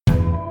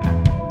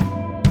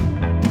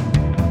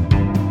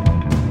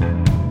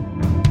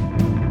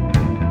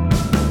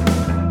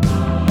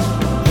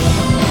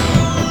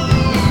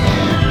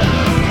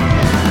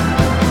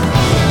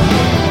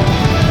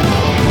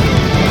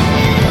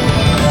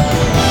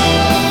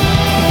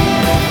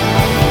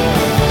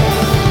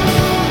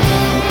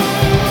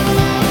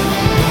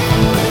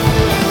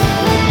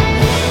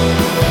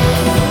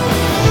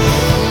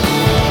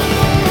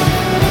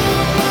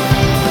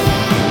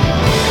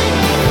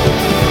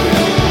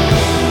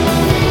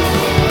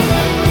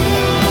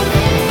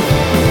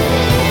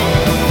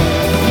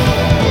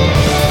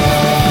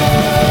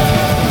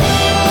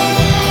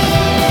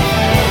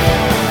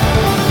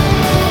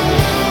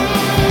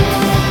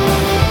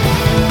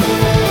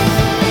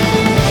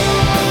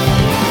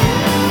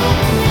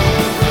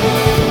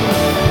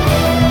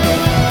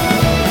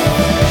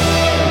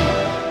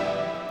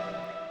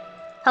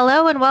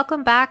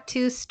welcome back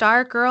to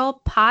Stargirl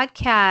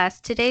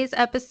Podcast. Today's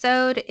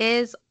episode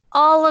is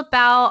all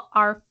about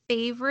our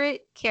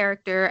favorite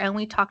character, and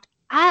we talked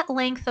at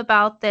length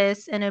about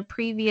this in a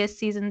previous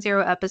season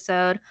 0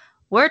 episode.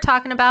 We're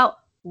talking about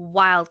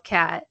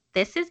Wildcat.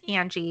 This is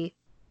Angie.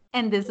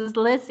 And this is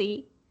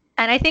Lizzie.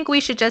 And I think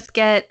we should just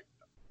get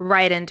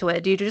right into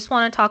it. Do you just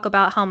want to talk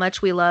about how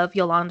much we love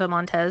Yolanda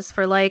Montez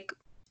for like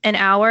an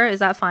hour? Is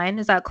that fine?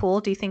 Is that cool?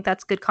 Do you think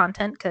that's good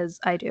content? Because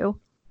I do.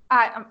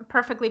 I'm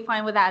perfectly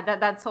fine with that.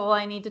 That's all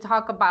I need to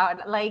talk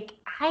about.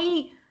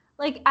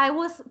 I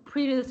was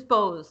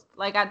predisposed.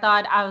 Like I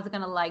thought I was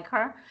gonna like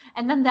her,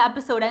 and then the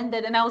episode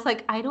ended, and I was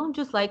like, I don't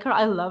just like her.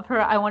 I love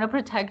her. I want to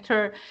protect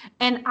her,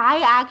 and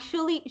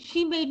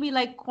she made me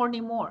like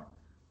Courtney more.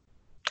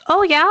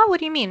 Oh yeah, what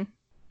do you mean?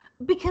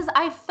 Because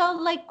I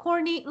felt like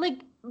Courtney,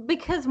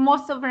 because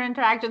most of her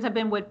interactions have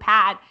been with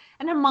Pat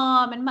and her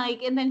mom and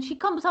Mike, and then she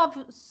comes off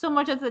so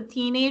much as a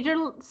teenager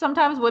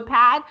sometimes with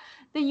Pat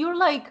that you're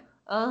like,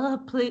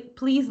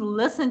 please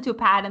listen to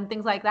Pat and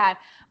things like that.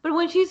 But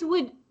when she's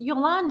with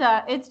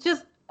Yolanda, it's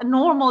just a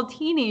normal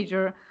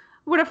teenager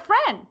with a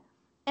friend.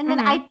 And then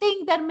I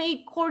think that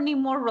made Courtney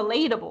more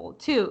relatable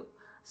too.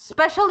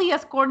 Especially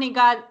as Courtney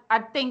got, I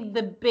think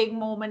the big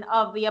moment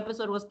of the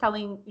episode was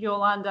telling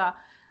Yolanda,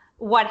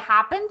 what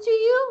happened to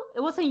you, it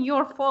wasn't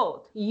your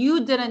fault.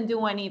 You didn't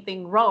do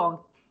anything wrong.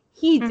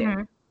 He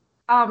did.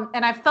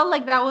 And I felt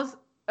like that was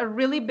a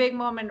really big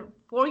moment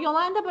for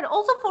Yolanda, but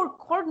also for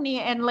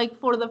Courtney and like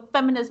for the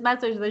feminist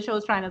message the show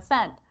is trying to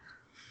send.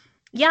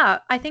 Yeah,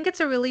 I think it's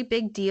a really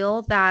big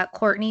deal that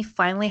Courtney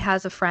finally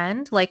has a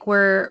friend. Like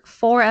we're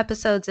 4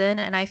 episodes in,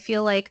 and I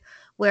feel like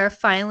we're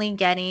finally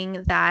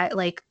getting that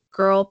like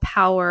girl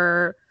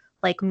power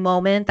like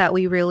moment that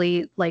we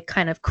really like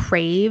kind of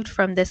craved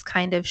from this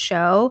kind of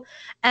show.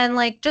 And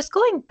like just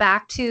going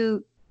back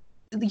to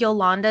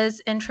Yolanda's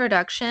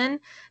introduction,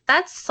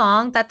 that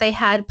song that they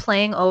had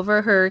playing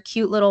over her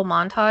cute little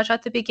montage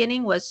at the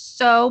beginning was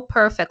so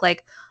perfect.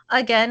 Like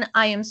again,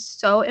 I am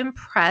so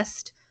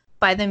impressed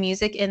by the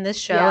music in this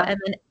show, and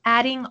then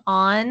adding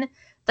on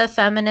the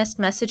feminist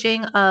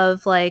messaging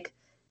of like,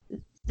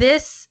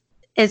 this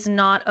is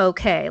not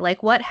okay.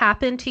 Like what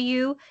happened to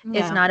you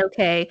is not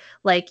okay.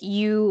 Like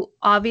you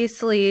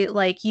obviously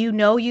like you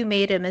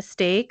made a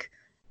mistake,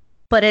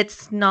 but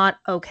it's not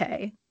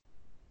okay.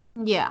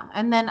 Yeah,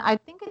 and then I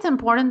think it's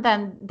important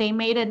that they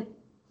made it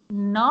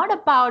not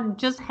about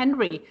just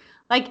Henry.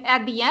 Like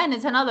at the end,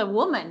 it's another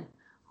woman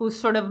who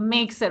sort of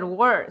makes it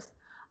worse.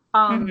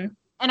 And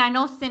I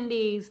know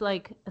Cindy's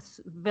like a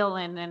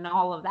villain and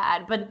all of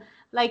that, but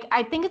like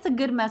I think it's a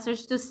good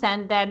message to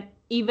send that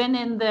even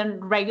in the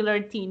regular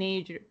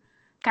teenager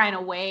kind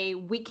of way,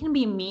 we can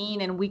be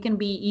mean and we can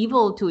be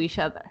evil to each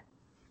other.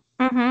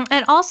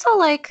 And also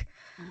like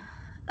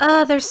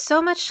there's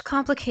so much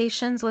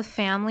complications with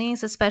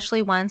families,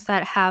 especially ones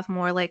that have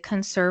more like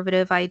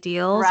conservative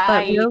ideals,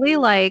 but really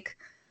like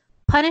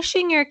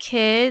punishing your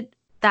kid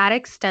that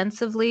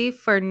extensively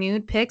for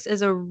nude pics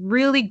is a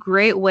really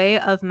great way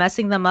of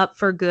messing them up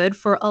for good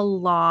for a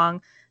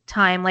long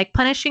time. Like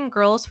punishing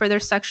girls for their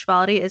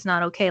sexuality is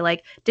not okay.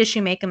 Like, did she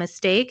make a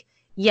mistake?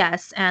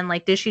 Yes. And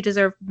like, did she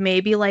deserve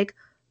maybe like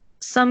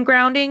some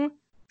grounding?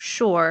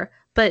 Sure.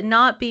 But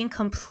not being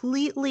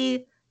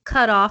completely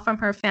cut off from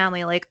her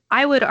family. Like,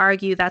 I would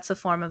argue that's a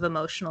form of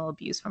emotional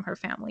abuse from her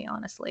family,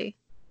 honestly.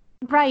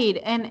 Right.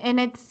 And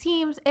it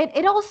seems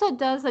it also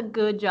does a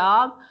good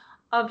job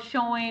of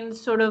showing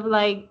sort of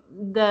like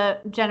the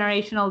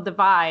generational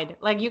divide.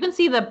 Like you can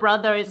see the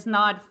brother is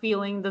not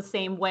feeling the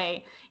same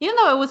way, even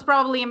though it was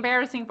probably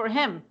embarrassing for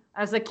him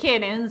as a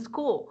kid in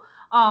school.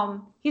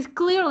 He's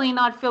clearly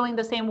not feeling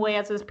the same way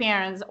as his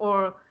parents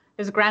or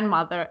his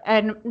grandmother.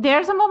 And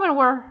there's a moment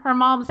where her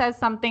mom says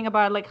something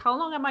about like, how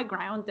long am I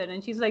grounded?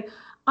 And she's like,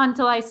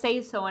 until I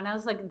say so. And I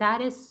was like,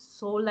 that is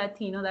so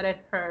Latino that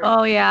it hurts.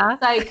 Oh yeah.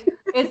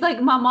 It's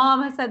like my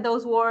mom has said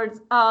those words.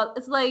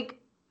 It's like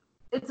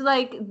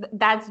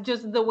that's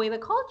just the way the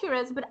culture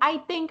is. But I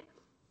think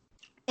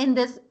in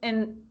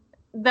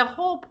the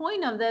whole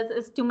point of this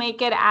is to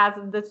make it as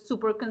the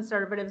super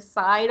conservative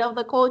side of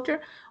the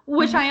culture,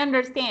 which I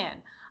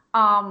understand.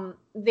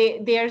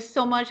 There's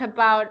so much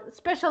about,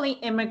 especially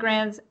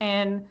immigrants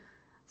and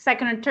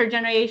second and third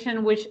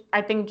generation, which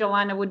I think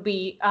Jolana would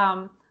be,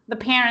 the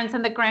parents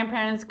and the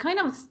grandparents kind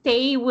of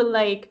stay with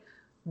like,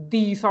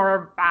 these are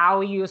our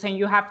values and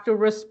you have to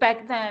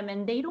respect them.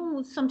 And they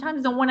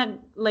sometimes don't want to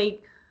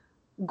like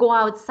go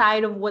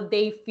outside of what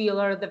they feel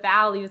are the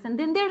values. And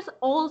then there's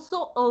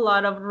also a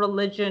lot of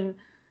religion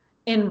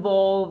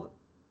involved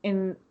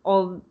in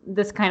all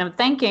this kind of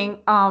thinking.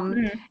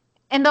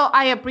 And though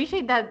I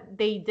appreciate that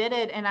they did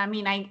it, and I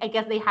mean, I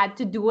guess they had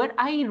to do it,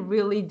 I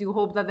really do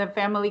hope that their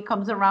family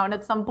comes around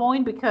at some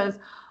point because,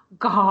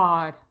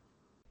 God.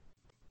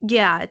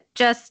 Yeah,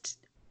 just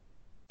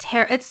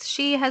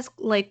she has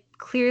like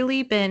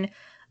clearly been,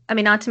 I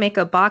mean, not to make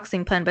a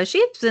boxing pun, but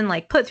she's been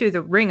like put through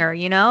the ringer,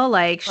 you know?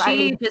 Like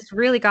she just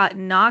really got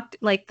knocked,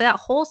 like that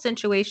whole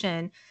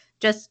situation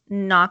just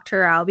knocked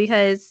her out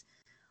because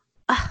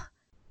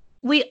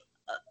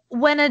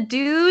when a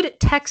dude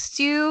texts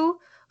you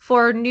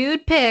for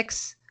nude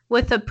pics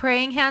with a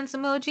praying hands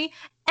emoji,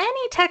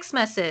 any text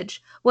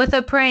message with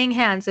a praying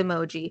hands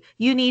emoji,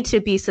 you need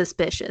to be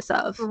suspicious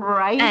of.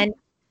 Right? And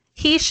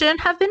he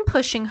shouldn't have been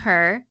pushing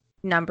her,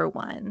 number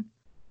one.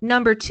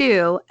 Number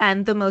two,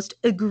 and the most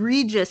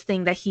egregious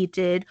thing that he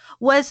did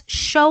was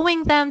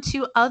showing them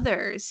to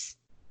others.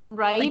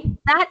 Right? Like,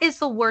 that is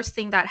the worst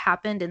thing that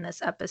happened in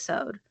this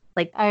episode.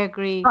 Like, I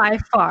agree. by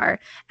far.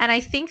 And I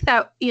think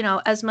that, you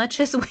know, as much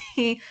as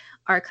we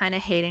are kind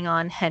of hating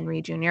on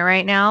Henry Jr.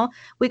 right now,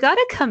 we got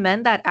to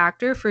commend that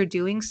actor for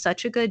doing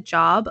such a good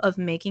job of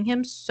making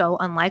him so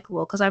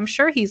unlikable. Because I'm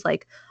sure he's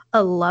like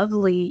a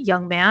lovely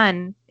young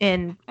man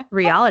in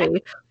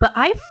reality, but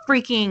I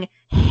freaking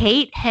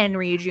hate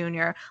Henry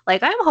Jr.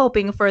 Like, I'm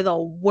hoping for the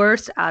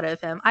worst out of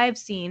him. I've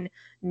seen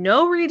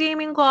no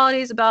redeeming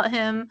qualities about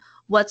him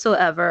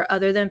whatsoever,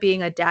 other than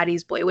being a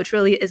daddy's boy, which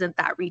really isn't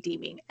that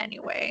redeeming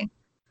anyway.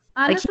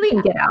 Honestly,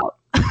 like, he can get out.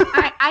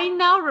 I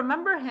now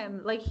remember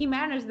him. Like, he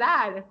managed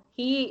that.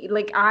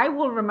 I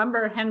will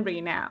remember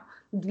Henry now.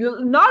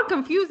 You're not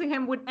confusing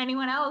him with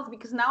anyone else,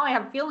 because now I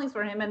have feelings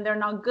for him and they're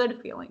not good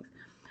feelings.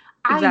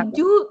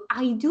 Exactly.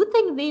 I do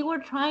think they were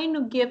trying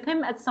to give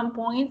him at some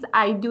points.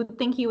 I do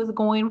think he was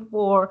going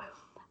for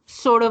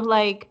sort of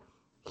like,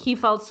 he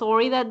felt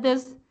sorry that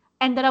this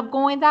ended up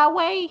going that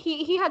way.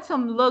 He had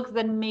some looks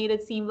that made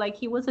it seem like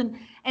he wasn't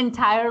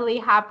entirely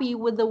happy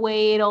with the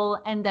way it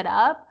all ended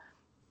up,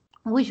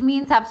 which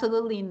means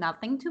absolutely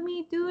nothing to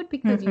me, dude,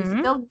 because you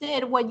still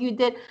did what you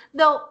did.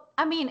 Though,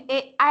 I mean,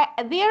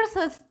 there's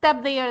a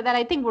step there that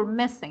I think we're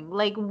missing.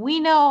 Like, we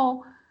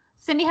know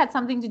Cindy had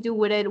something to do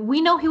with it.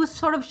 We know he was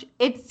sort of,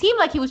 it seemed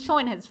like he was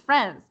showing his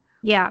friends.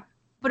 Yeah.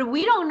 But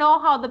we don't know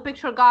how the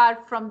picture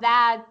got from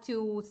that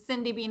to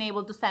Cindy being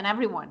able to send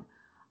everyone.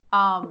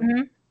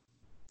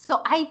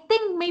 So I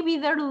think maybe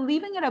they're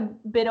leaving it a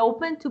bit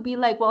open to be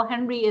like, well,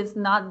 Henry is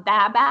not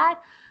that bad.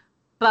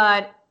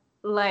 But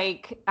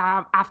like,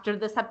 after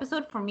this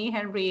episode, for me,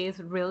 Henry is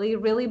really,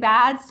 really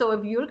bad. So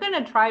if you're going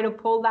to try to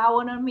pull that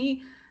one on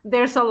me,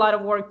 there's a lot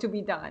of work to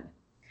be done.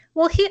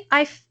 Well,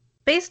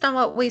 based on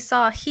what we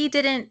saw, he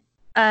didn't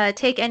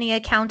take any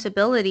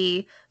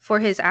accountability for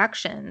his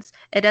actions.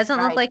 It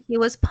doesn't look like he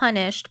was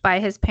punished by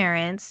his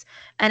parents,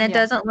 and it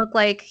doesn't look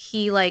like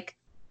he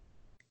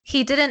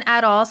didn't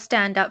at all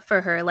stand up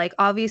for her. Like,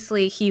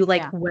 obviously he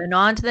went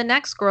on to the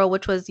next girl,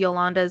 which was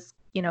Yolanda's,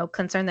 you know,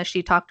 concern that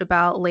she talked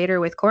about later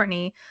with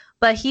Courtney,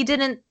 but he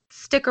didn't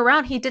stick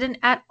around. He didn't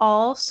at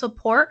all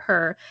support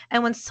her.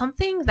 And when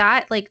something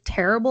that like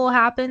terrible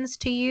happens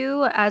to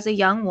you as a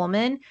young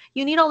woman,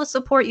 you need all the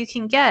support you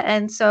can get.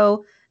 And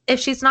so if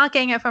she's not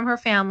getting it from her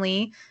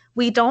family,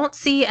 we don't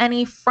see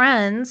any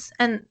friends,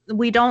 and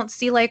we don't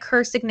see like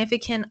her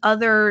significant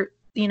other,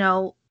 you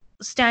know,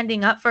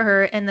 standing up for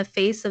her in the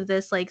face of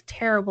this like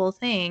terrible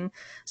thing.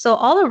 So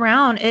all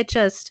around,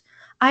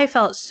 I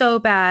felt so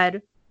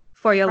bad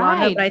for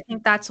Yolanda, but I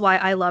think that's why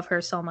I love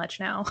her so much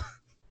now.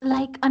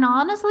 Like, and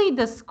honestly,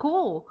 the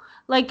school,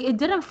 like, it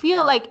didn't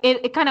feel like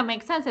it kind of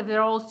makes sense if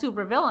they're all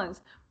super villains.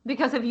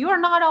 Because if you're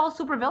not all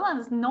super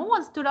villains, no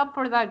one stood up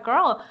for that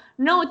girl.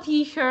 No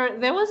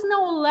t-shirt. There was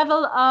no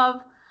level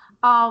of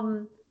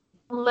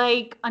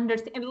like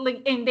understand,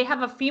 like, and they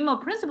have a female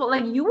principal.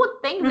 Like, you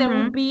would think there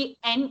would be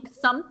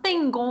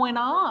something going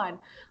on.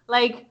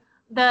 Like,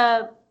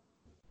 the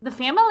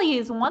family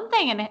is one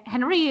thing and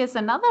Henry is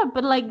another,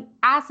 but like,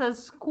 as a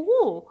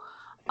school,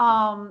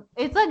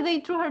 it's like they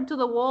threw her to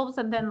the wolves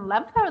and then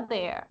left her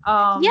there.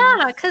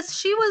 Yeah, because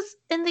she was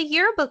in the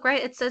yearbook,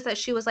 right? It says that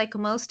she was like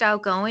most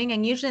outgoing,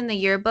 and usually in the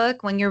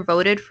yearbook, when you're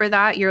voted for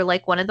that, you're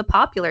like one of the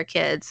popular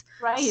kids.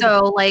 Right.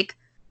 So like,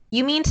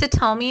 you mean to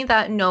tell me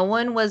that no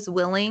one was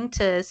willing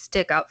to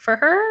stick up for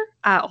her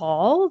at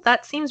all?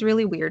 That seems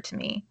really weird to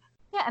me.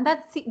 Yeah, and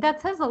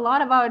that says a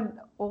lot about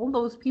all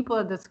those people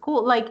at the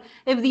school. Like,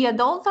 if the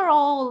adults are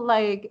all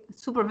like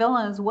super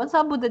villains, what's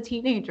up with the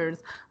teenagers?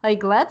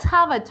 Like, let's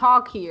have a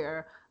talk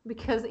here,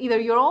 because either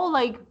you're all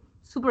like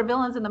super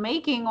villains in the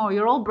making, or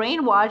you're all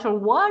brainwashed, or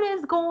what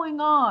is going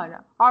on?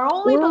 Are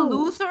only the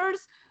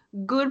losers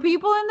good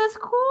people in the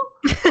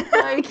school?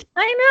 Like,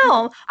 I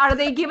know. Are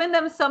they giving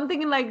them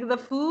something like the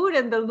food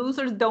and the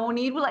losers don't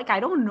eat? Like, I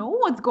don't know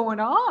what's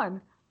going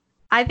on.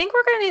 I think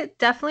we're going to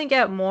definitely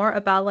get more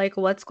about like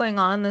what's going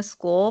on in the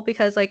school,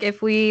 because like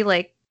if we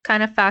like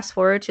kind of fast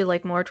forward to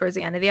like more towards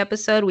the end of the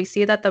episode, we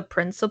see that the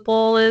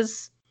principal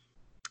is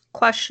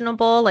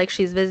questionable. Like,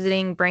 she's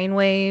visiting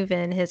Brainwave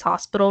in his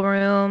hospital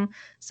room.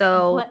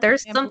 So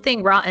there's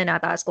something rotten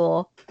at that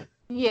school.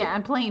 Yeah,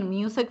 and playing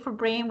music for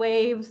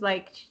Brainwaves.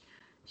 Like,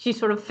 she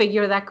sort of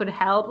figured that could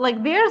help.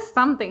 Like, there's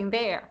something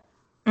there.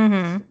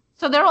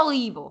 So they're all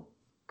evil.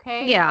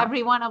 Okay. Yeah.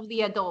 Every one of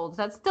the adults.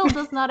 That still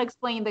does not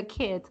explain the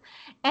kids.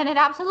 And it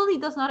absolutely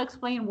does not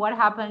explain what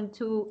happened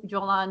to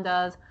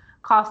Yolanda's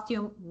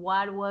costume.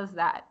 What was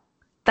that?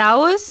 That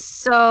was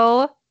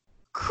so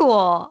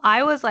cool.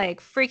 I was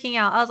like freaking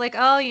out. I was like,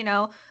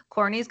 oh,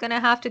 Courtney's gonna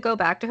have to go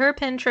back to her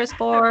Pinterest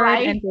board and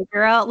Right?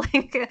 figure out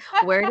like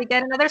where to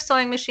get another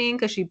sewing machine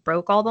because she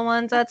broke all the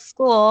ones at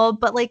school.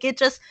 But like it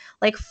just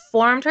like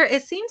formed her.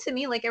 It seemed to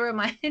me like it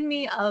reminded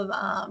me of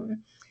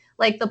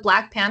like the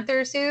Black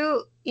Panther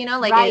suit,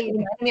 like it Right.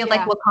 reminded me of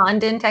like Yeah.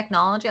 Wakandan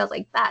technology. I was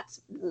like,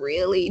 that's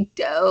really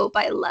dope.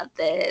 I love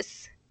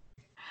this.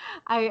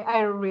 I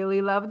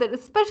really loved it,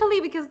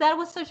 especially because that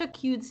was such a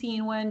cute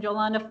scene when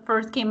Yolanda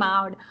first came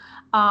out.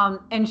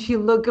 And she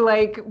looked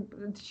like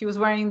she was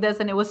wearing this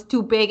and it was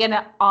too big, and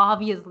it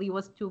obviously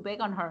was too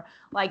big on her.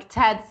 Like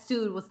Ted's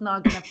suit was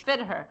not gonna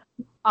fit her.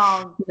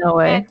 No And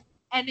way.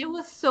 it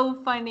was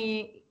so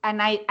funny.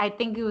 And I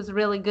think it was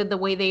really good the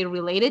way they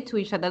related to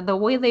each other, the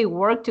way they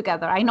worked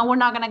together. I know we're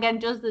not gonna get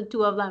just the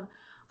two of them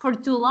for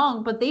too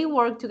long, but they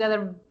worked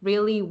together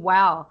really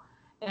well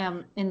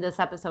in this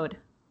episode.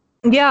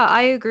 Yeah,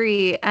 I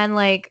agree. And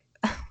like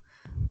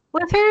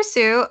with her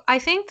suit, I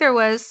think there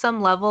was some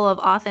level of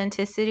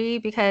authenticity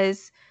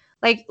because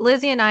like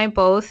Lizzie and I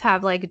both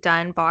have like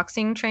done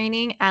boxing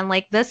training, and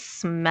like the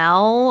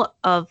smell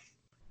of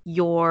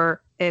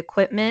your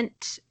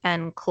equipment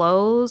and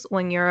clothes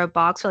when you're a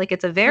boxer, like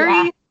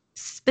Yeah.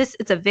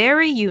 it's a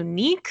very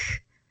unique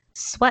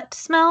sweat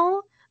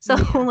smell. So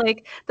Yeah.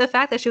 like the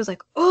fact that she was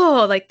like,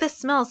 "Oh, like this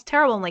smells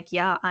terrible." I'm like,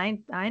 "Yeah,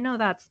 I know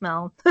that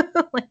smell."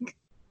 Like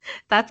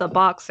that's a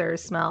boxer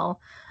smell.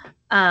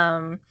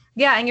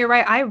 Yeah, and you're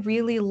right. I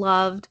really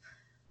loved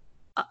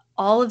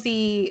all of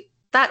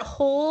that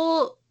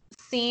whole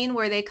scene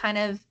where they kind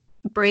of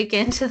break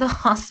into the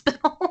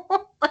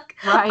hospital. Like,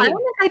 I Right. don't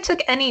think I took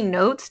any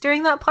notes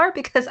during that part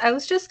because I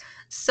was just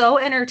so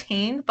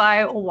entertained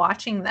by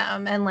watching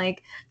them and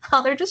like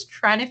how they're just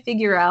trying to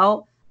figure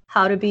out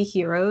how to be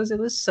heroes. It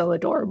was so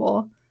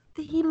adorable.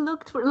 He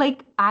looked for,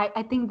 like,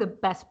 I think the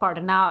best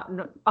part now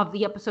of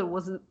the episode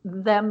was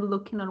them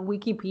looking on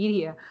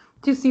Wikipedia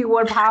to see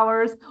what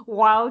powers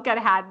Wildcat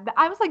had.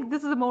 I was like,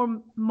 this is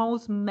the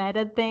most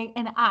meta thing,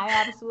 and I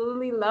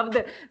absolutely loved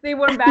it. They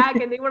went back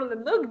and they were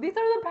like, look, these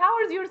are the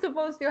powers you're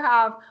supposed to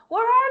have.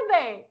 Where are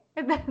they?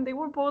 And then they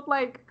were both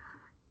like,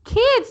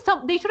 kids.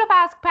 So they should have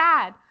asked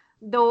Pat.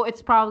 Though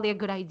it's probably a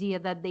good idea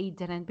that they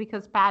didn't,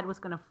 because Pat was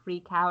gonna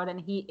freak out, and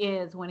he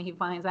is when he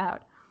finds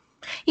out.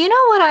 You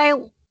know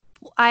what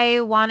I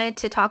wanted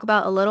to talk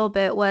about a little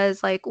bit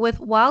was like with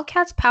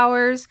Wildcat's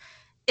powers,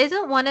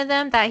 isn't one of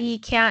them that he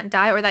can't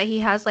die or that he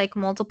has like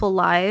multiple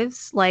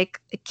lives like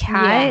a Yeah.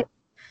 cat?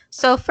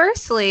 So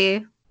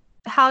firstly,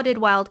 how did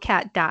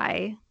Wildcat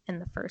die in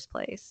the first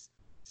place?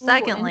 Ooh,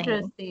 Secondly,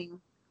 interesting.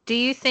 do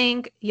you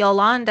think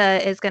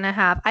Yolanda is going to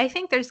have I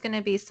think there's going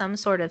to be some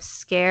sort of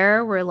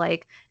scare where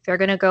like they're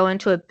going to go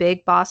into a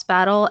big boss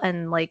battle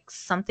and like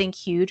something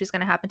huge is going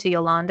to happen to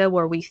Yolanda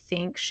where we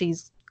think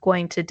she's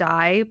going to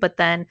die, but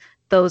then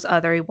those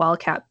other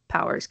Wildcat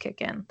powers kick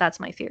in. That's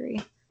my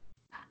theory.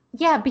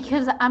 Yeah,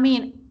 because I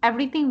mean,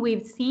 everything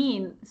we've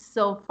seen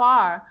so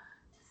far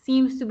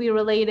seems to be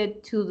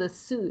related to the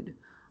suit.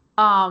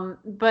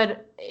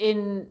 But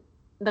in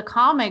the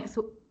comics,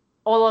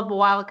 all of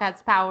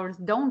Wildcat's powers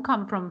don't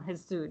come from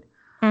his suit.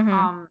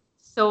 Mhm.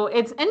 So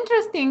it's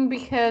interesting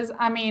because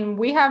I mean,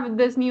 we have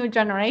this new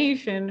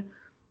generation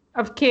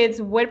of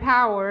kids with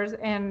powers,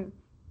 and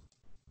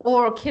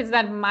or kids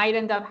that might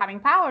end up having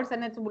powers,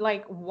 and it's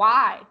like,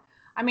 why?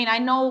 I mean, I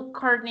know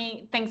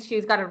Courtney thinks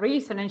she's got a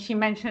reason, and she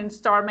mentioned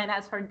Starman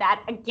as her dad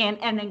again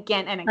and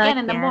again and again,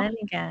 and Again and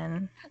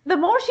again. the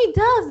more she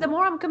does, the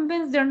more I'm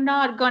convinced they're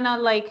not gonna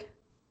like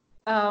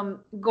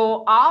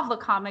go off the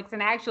comics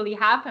and actually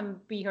have him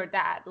be her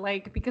dad,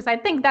 like, because I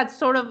think that's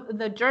sort of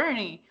the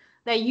journey,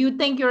 that you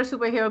think you're a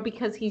superhero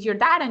because he's your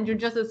dad, and you're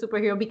just a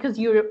superhero because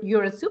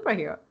you're a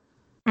superhero.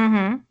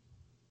 Mhm.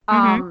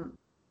 Mhm. um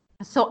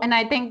so, and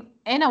I think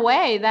in a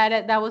way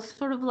that was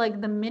sort of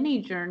like the mini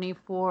journey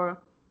for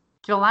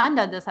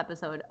Jolanda this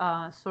episode,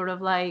 sort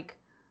of like,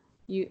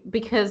 you,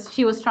 because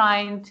she was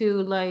trying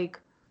to like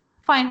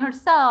find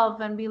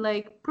herself and be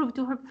like prove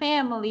to her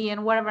family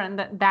and whatever, and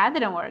that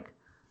didn't work.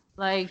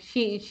 Like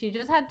she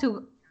just had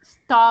to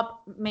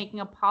stop making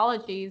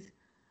apologies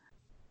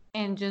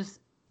and just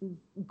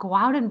go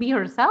out and be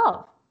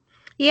herself.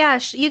 Yeah,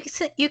 you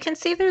can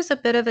see there's a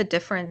bit of a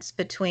difference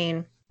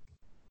between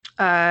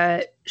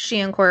she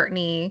and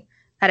Courtney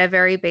at a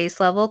very base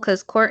level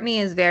because Courtney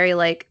is very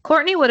like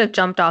Courtney would have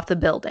jumped off the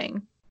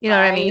building. You know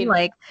what I mean?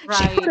 Right. Like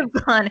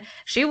Right.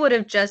 she would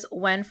have just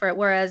went for it.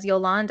 Whereas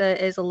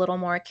Yolanda is a little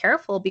more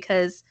careful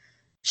because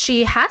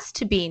she has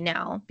to be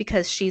now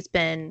because she's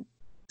been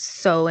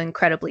so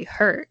incredibly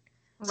hurt.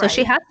 So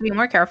she Right. has to be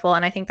more careful,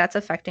 and I think that's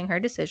affecting her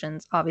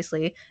decisions,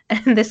 obviously.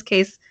 And in this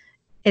case,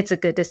 it's a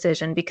good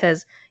decision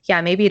because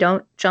yeah, maybe you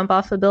don't jump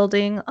off a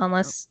building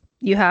unless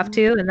you have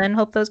to, and then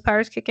hope those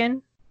powers kick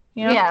in.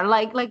 You know? Yeah,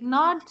 like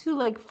not to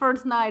like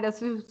first night as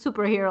a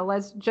superhero,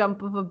 let's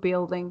jump off a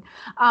building.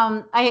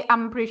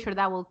 I'm pretty sure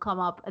that will come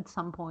up at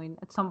some point.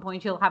 At some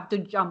point you'll have to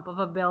jump off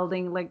a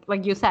building,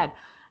 like you said.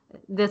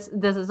 This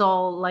is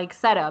all like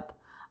set up.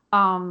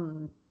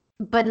 Um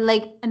But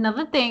like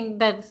another thing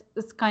that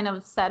is kind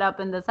of set up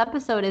in this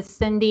episode is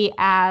Cindy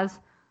as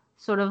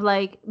sort of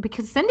like,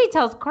 because Cindy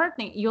tells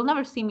Courtney, "You'll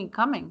never see me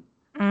coming."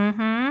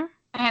 Mm-hmm.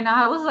 And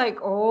I was like,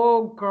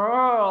 "Oh,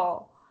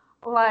 girl.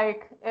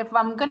 Like if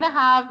I'm going to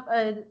have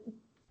a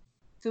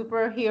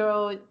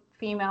superhero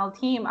female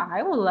team,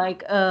 I would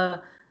like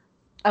a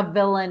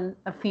villain,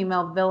 a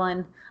female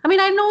villain." I mean,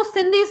 I know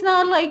Cindy's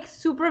not like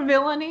super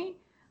villainy.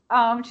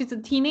 She's a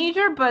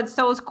teenager, but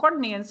so is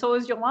Courtney and so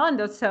is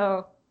Yolanda.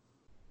 So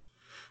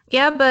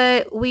Yeah,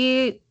 but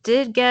we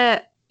did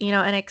get,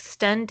 an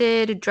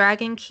extended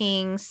Dragon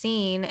King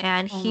scene,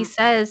 and he mm,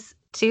 says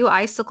to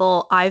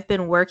Icicle, "I've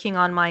been working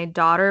on my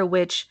daughter,"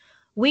 which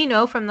we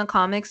know from the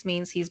comics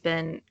means he's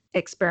been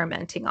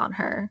experimenting on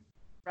her.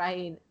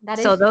 right, that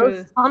So is those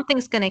true.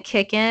 something's gonna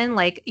kick in,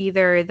 like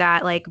either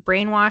that like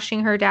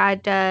brainwashing her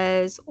dad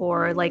does,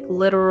 or like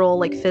literal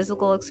like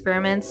physical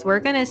experiments. We're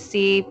gonna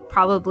see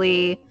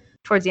probably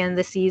towards the end of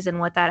the season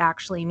what that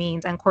actually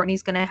means, and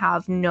Courtney's gonna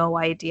have no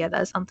idea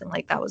that something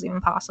like that was even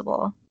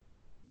possible.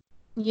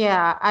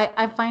 Yeah,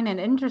 I find it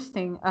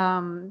interesting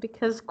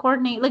because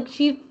Courtney, like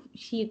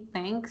she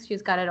thinks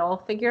she's got it all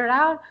figured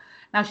out.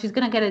 Now she's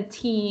gonna get a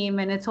team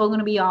and it's all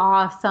gonna be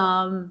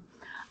awesome.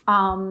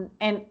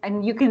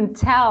 And you can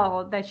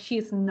tell that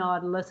she's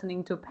not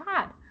listening to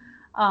Pat.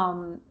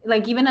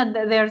 Like even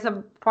there's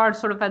a part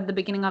sort of at the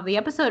beginning of the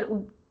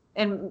episode,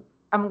 and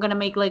I'm gonna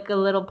make like a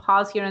little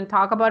pause here and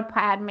talk about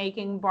Pat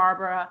making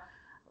Barbara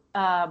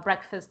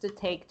breakfast to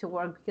take to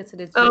work because it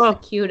is just the Oh,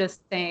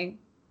 cutest thing.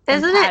 And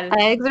isn't it Pat is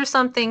eggs or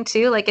something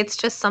too? Like it's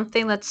just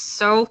something that's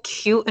so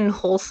cute and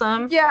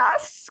wholesome.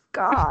 yes,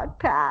 God,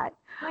 Pat.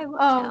 I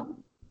love him.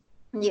 Um,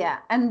 yeah,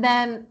 and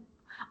then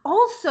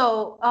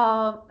also,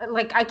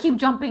 like I keep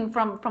jumping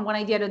from one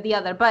idea to the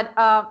other, but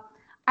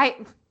I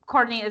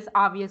Courtney is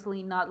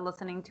obviously not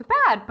listening to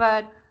Pat,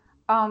 but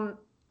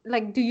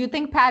like, do you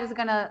think Pat is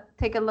gonna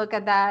take a look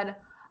at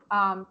that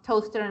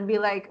toaster and be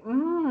like,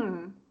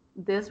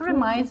 this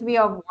reminds me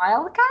of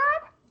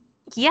Wildcat?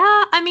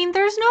 Yeah, I mean,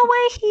 there's no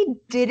way he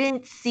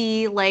didn't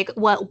see like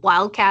what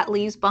Wildcat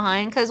leaves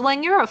behind. Because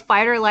when you're a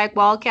fighter like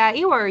Wildcat,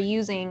 you are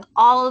using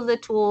all of the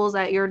tools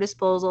at your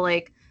disposal.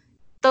 Like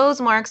those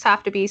marks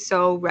have to be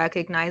so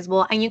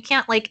recognizable, and you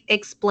can't like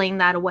explain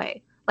that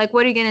away. Like,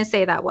 what are you gonna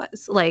say that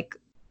was? Like,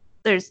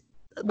 there's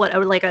what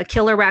like a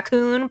killer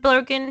raccoon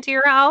broke into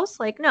your house?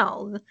 Like,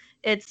 no,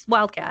 it's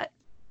Wildcat.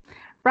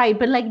 Right,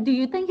 but like, do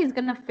you think he's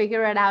gonna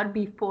figure it out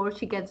before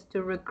she gets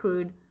to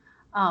recruit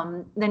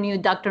the new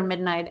Dr.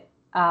 Midnight?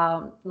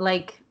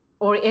 Like,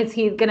 or is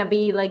he gonna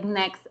be like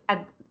next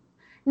at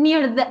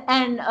near the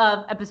end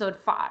of episode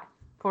 5,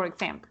 for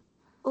example?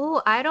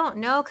 Oh, I don't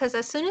know, because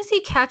as soon as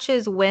he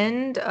catches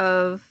wind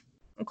of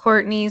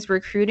Courtney's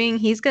recruiting,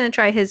 he's going to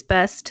try his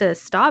best to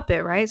stop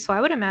it, right? So I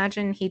would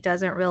imagine he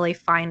doesn't really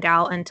find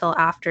out until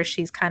after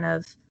she's kind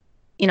of,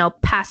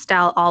 passed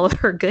out all of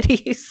her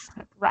goodies.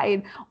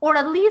 Right, or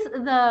at least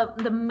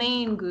the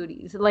main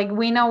goodies. Like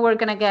we know we're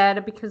gonna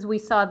get because we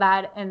saw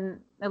that in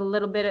a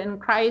little bit in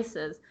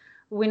Crisis.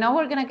 We know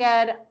we're gonna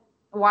get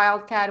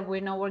Wildcat. We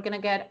know we're gonna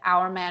get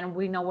Our Man.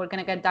 We know we're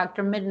gonna get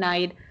Dr.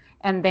 Midnight,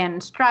 and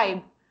then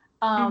Stripe.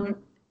 Mhm. Um,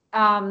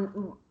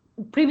 um,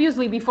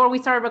 Previously, before we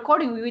started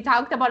recording, we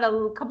talked about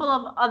a couple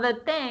of other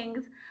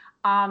things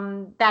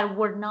that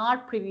were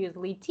not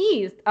previously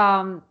teased.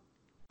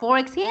 For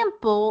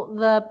example,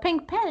 the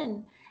pink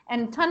pen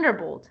and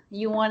Thunderbolt.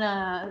 You want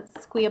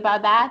to squee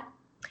about that?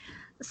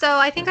 So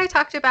I think I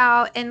talked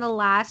about in the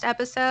last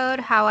episode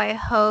how I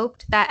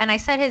hoped that, and I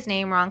said his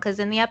name wrong because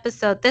in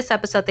this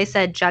episode, they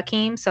said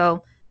Jakeem.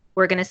 So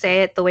we're going to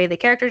say it the way the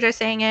characters are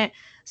saying it.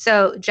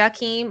 So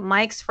Jakeem,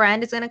 Mike's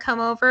friend, is going to come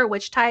over,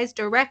 which ties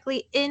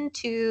directly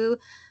into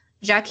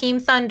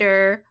Jakeem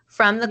Thunder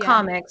from the Yeah.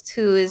 comics,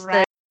 who is the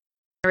Right.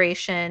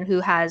 generation who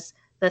has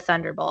the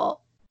Thunderbolt.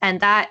 And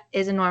that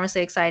is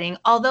enormously exciting.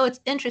 Although it's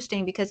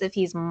interesting because if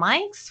he's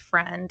Mike's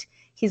friend,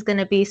 he's going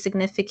to be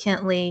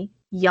significantly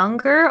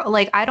younger.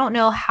 Like, I don't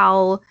know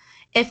how,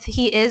 if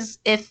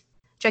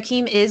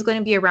Jakeem is going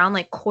to be around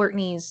like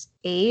Courtney's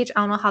age, I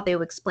don't know how they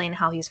would explain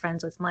how he's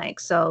friends with Mike.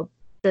 So,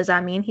 does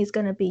that mean he's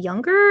going to be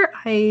younger?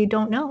 I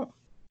don't know.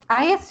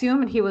 I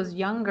assumed he was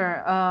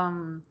younger.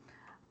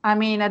 I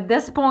mean, at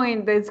this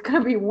point, it's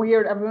gonna be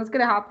weird. Everyone's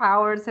gonna have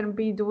powers and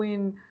be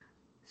doing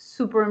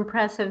super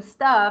impressive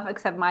stuff,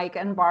 except Mike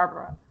and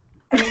Barbara.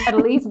 I mean, at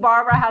least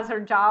Barbara has her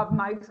job.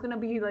 Mike's gonna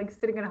be like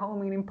sitting at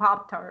home eating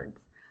Pop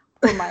Tarts.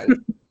 Poor Mike.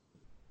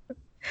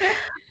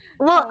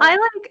 Well,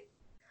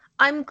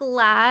 I'm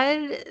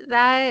glad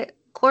that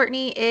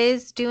Courtney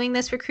is doing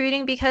this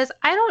recruiting because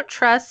I don't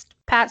trust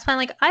Pat's plan.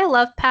 Like, I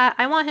love Pat.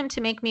 I want him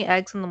to make me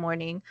eggs in the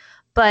morning.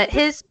 But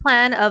his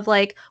plan of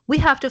like, we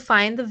have to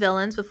find the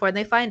villains before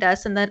they find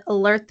us and then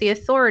alert the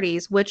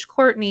authorities, which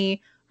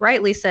Courtney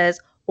rightly says,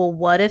 well,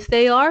 what if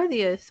they are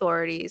the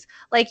authorities?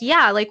 Like,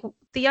 yeah, like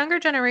the younger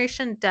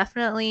generation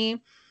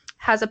definitely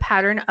has a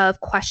pattern of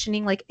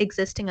questioning like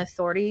existing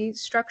authority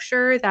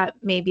structure that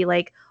maybe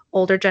like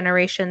older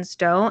generations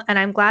don't. And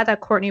I'm glad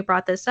that Courtney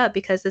brought this up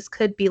because this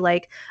could be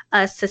like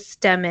a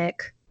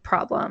systemic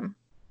problem.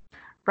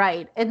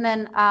 Right. And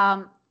then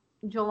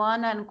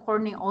Joanna and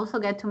Courtney also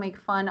get to make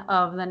fun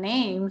of the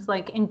names,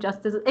 like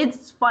Injustice.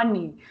 It's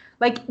funny.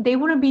 Like they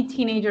wouldn't be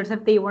teenagers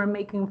if they were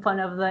making fun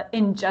of the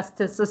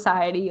Injustice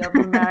Society of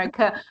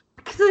America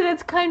because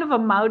it's kind of a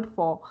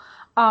mouthful.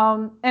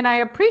 And I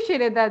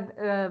appreciated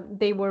that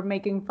they were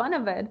making fun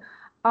of it.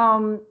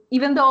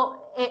 Even though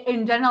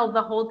in general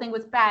the whole thing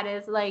with Pat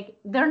is like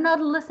they're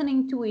not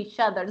listening to each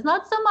other. It's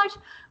not so much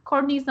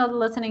Courtney's not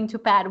listening to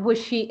Pat, which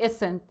she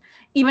isn't.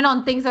 Even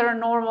on things that are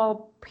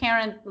normal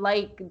parent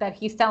like that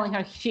he's telling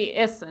her she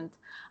isn't.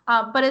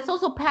 But it's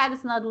also Pat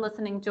is not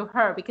listening to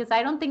her because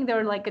I don't think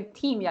they're like a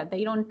team yet.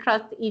 They don't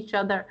trust each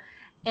other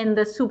in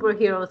the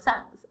superhero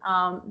sense.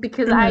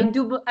 Because I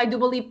do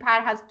believe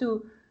Pat has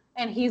to,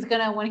 and he's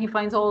gonna when he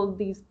finds all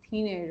these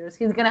teenagers,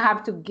 he's gonna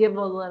have to give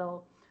a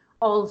little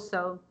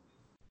also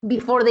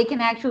before they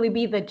can actually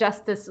be the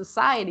Justice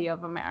Society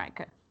of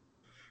America.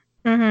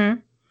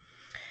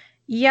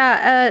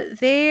 Yeah,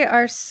 they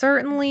are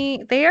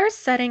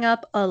setting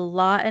up a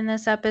lot in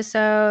this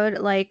episode,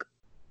 like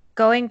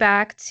going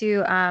back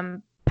to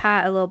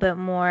Pat a little bit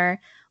more,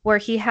 where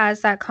he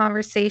has that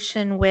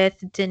conversation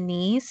with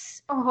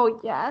Denise. Oh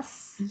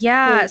yes.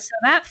 Yeah, so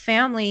that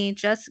family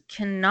just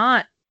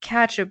cannot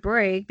catch a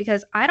break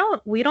because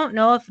we don't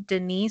know if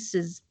Denise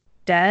is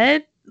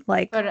dead,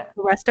 like the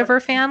rest of her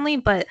family,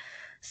 but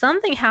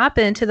something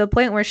happened to the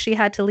point where she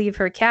had to leave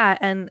her cat.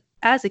 And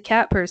as a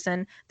cat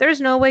person,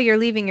 there's no way you're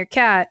leaving your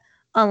cat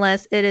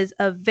unless it is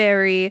a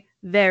very,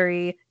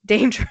 very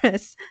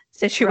dangerous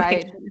situation.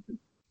 Right.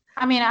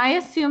 I mean, I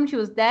assumed she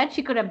was dead.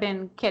 She could have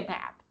been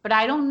kidnapped, but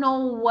I don't know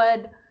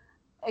what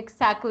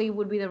exactly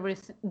would be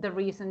the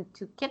reason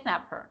to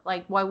kidnap her.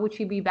 Like, why would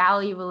she be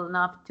valuable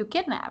enough to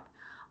kidnap?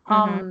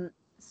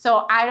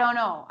 So I don't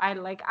know.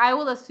 I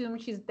will assume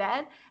she's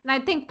dead, and I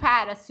think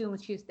Pat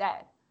assumes she's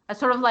dead. It's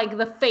sort of like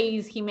the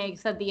face he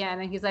makes at the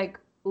end, and he's like,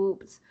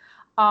 "Oops."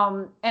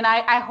 And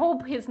I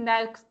hope his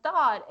next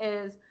thought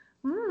is,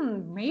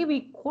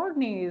 maybe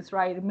Courtney is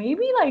right.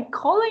 Maybe like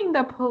calling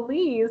the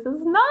police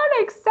is not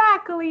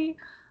exactly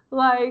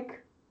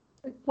like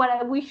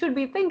what we should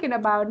be thinking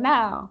about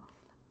now.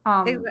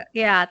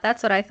 Yeah,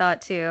 that's what I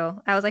thought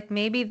too. I was like,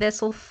 maybe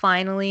this will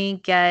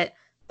finally get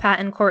Pat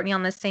and Courtney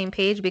on the same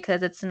page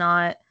because it's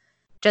not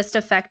just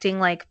affecting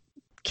like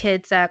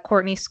kids at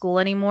Courtney's school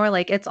anymore.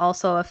 Like it's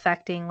also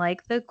affecting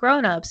like the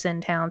grown-ups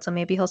in town. So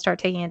maybe he'll start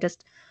taking it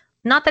just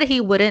not that he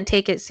wouldn't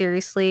take it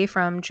seriously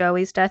from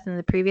Joey's death in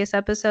the previous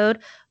episode,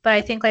 but I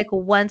think like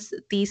once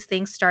these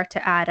things start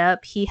to add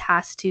up, he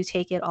has to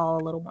take it all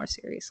a little more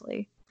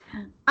seriously.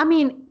 I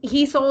mean,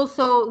 he's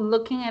also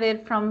looking at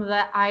it from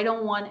the I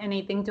don't want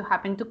anything to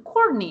happen to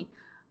Courtney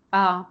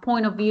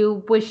point of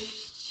view, which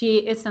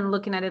she isn't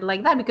looking at it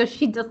like that because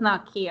she does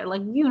not care.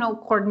 Like,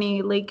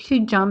 Courtney, like she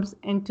jumps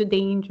into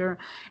danger.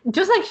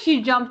 Just like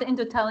she jumped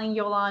into telling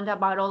Yolanda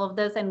about all of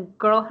this, and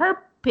girl,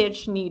 her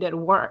pitch needed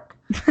work.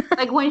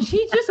 Like when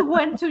she just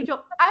went to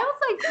I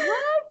was like,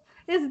 what?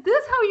 Is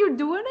this how you're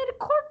doing it,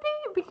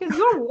 Courtney? Because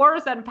you're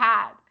worse than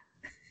Pat.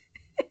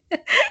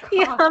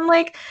 Yeah, I'm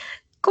like,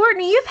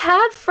 Courtney, you've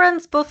had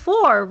friends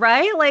before,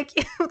 right? Like,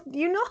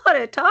 you know how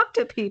to talk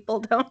to people,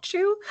 don't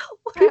you?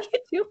 What are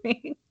you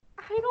doing?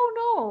 I don't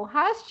know.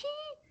 Has she?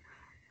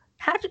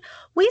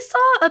 We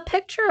saw a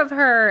picture of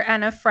her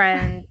and a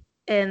friend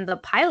in the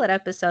pilot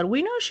episode.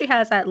 We know she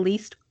has at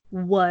least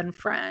one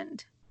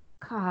friend.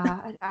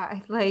 God,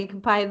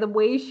 like by the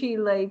way she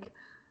like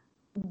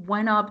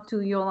went up to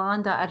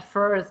Yolanda at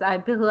first,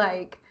 I'd be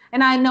like,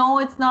 and I know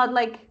it's not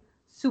like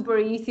super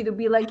easy to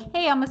be like,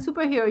 hey, I'm a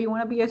superhero. You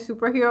want to be a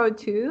superhero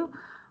too?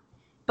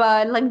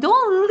 But like,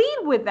 don't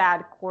lead with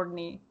that,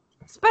 Courtney.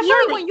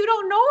 Especially when you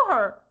don't know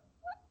her.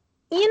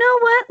 You know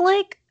what?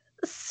 Like,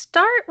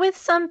 start with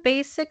some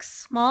basic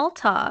small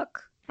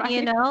talk. Right?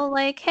 You know,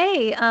 like,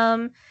 hey,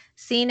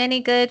 seen any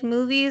good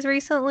movies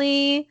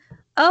recently?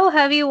 Oh,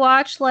 have you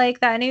watched like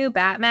that new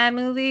Batman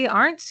movie?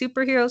 Aren't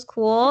superheroes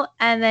cool?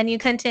 And then you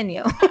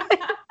continue.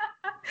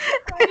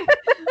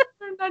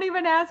 They're not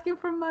even asking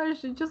for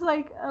much, just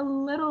like a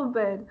little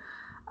bit.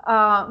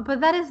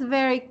 But that is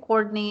very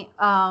Courtney,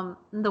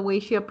 the way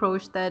she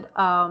approached it.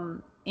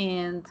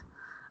 And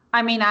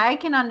I mean, I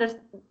can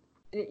understand.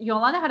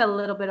 Yolanda had a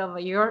little bit of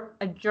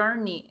a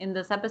journey in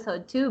this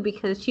episode too,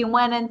 because she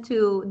went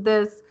into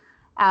this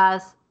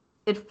as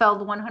it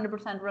felt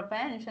 100%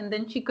 revenge, and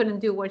then she couldn't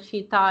do what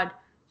she thought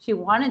she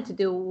wanted to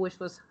do, which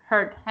was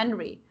hurt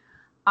Henry.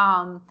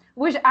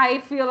 Which I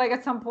feel like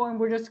at some point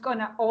we're just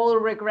gonna all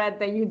regret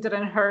that you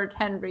didn't hurt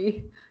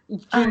Henry Jr.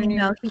 Oh,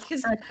 no,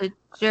 he's such a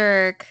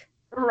jerk.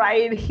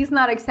 Right, he's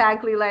not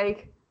exactly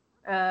like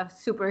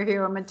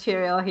superhero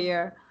material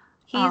here.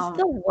 He's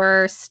the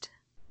worst.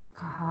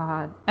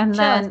 God, and just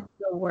then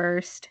the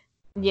worst.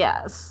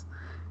 Yes,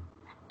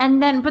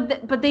 and then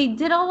but they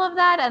did all of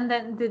that, and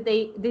then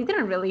they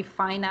didn't really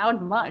find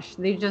out much.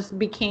 They just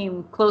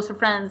became closer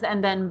friends,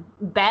 and then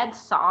Beth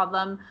saw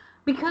them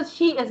because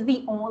she is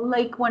the only,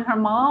 like when her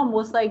mom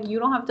was like, you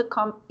don't have to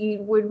come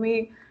eat with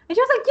me, and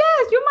she was like,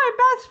 yes, you're my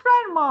best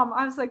friend, Mom.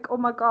 I was like, oh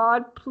my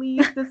God,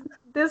 please,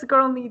 this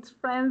girl needs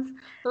friends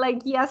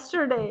like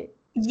yesterday.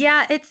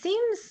 Yeah, it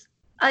seems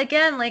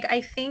again like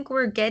I think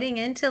we're getting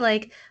into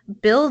like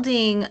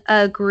building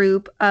a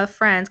group of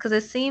friends because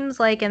it seems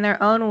like in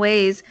their own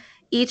ways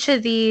each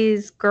of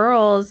these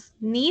girls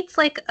needs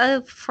like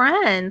a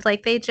friend.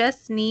 Like they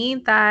just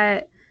need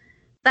that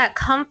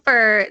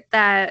comfort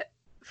that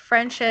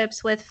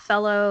friendships with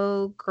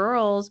fellow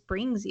girls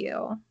brings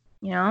you,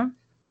 you know?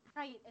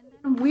 Right. And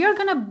then we are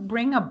gonna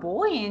bring a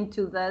boy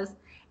into this.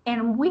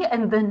 And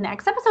the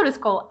next episode is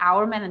called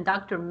Our Man and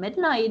Dr.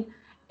 Midnight.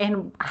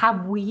 And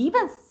have we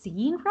even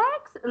seen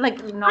Rex?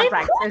 Like I not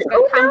Rex. could,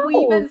 who Have we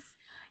knows? even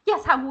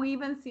yes, have we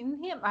even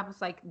seen him? I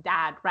was like,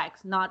 Dad,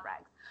 Rex, not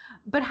Rex.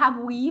 But have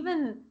we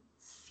even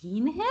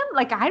seen him?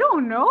 Like, I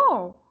don't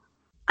know.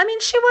 I mean,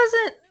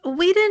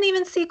 we didn't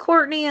even see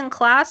Courtney in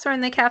class or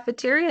in the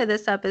cafeteria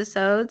this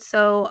episode,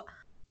 so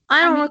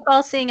I I don't mean,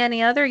 recall seeing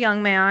any other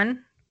young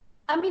man.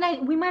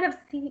 we might have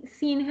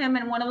seen him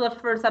in one of the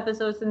first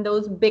episodes in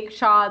those big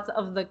shots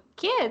of the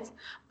kids,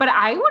 but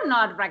I would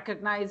not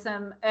recognize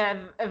him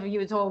if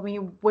you told me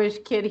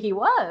which kid he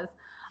was.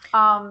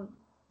 Um,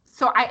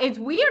 it's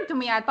weird to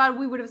me. I thought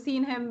we would have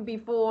seen him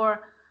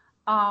before.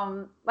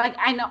 Like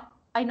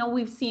I know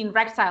we've seen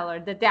Rex Tyler,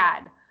 the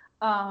dad,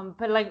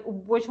 but like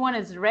which one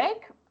is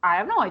Rick? I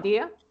have no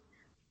idea.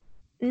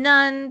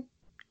 None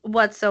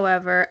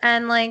whatsoever.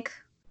 And like,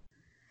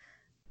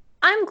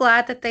 I'm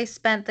glad that they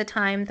spent the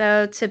time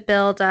though to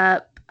build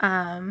up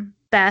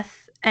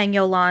Beth and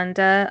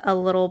Yolanda a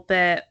little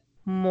bit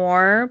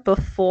more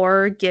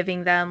before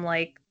giving them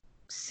like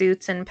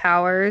suits and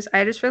powers.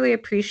 I just really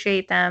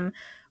appreciate them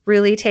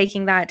really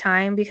taking that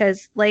time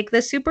because like the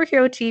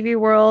superhero TV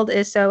world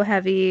is so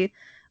heavy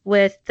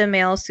with the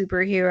male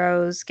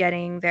superheroes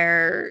getting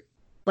their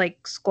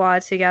like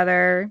squad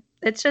together.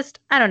 It's just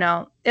I don't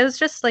know. It was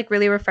just like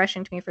really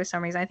refreshing to me for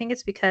some reason. I think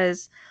it's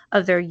because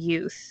of their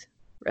youth,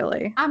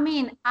 really. I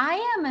mean, I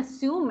am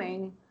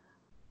assuming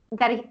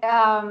that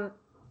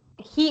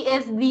he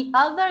is the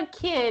other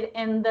kid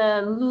in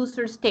the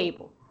loser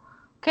stable.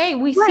 Okay,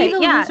 we see Right, the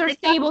yeah, loser the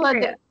stable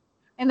cafeteria.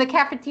 in the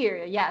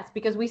cafeteria, yes,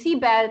 because we see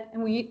Beth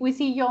and we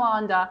see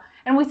Yolanda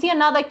and we see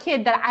another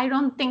kid that I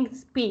don't think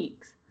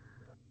speaks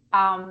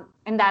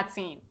in that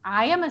scene.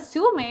 I am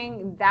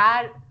assuming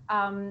that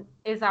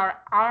is our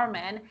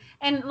Armin.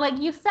 And like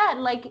you said,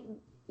 like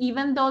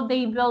even though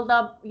they build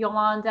up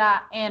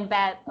Yolanda and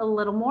Beth a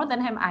little more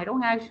than him, I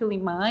don't actually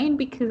mind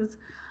because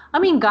I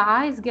mean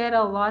guys get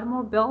a lot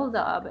more build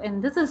up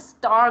and this is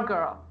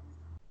Stargirl.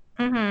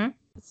 Mm-hmm.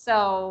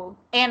 So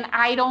and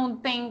I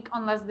don't think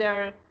unless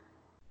they're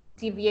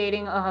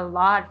deviating a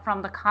lot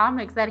from the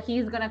comics that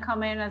he's gonna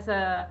come in as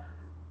a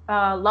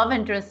love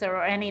interest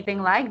or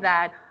anything like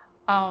that.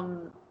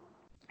 Um,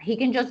 he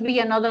can just be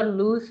another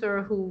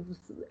loser who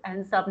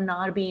ends up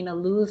not being a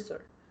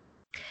loser.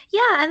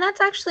 Yeah, and that's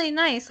actually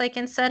nice. Like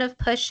instead of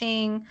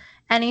pushing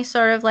any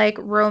sort of like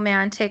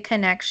romantic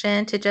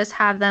connection to just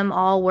have them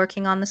all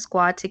working on the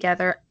squad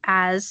together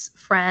as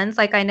friends.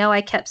 Like I know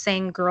I kept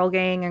saying girl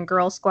gang and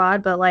girl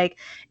squad, but like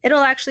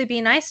it'll actually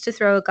be nice to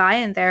throw a guy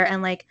in there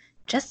and like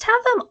just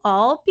have them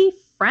all be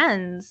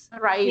friends. You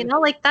Right. know,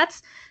 like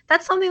that's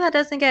something that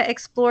doesn't get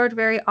explored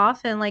very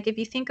often. Like if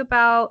you think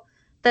about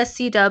the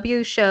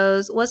CW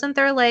shows, wasn't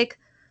there like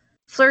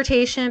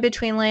flirtation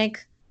between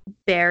like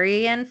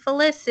Barry and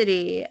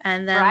Felicity.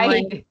 And then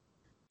like Right.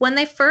 when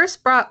they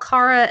first brought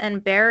Kara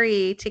and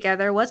Barry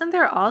together, wasn't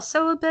there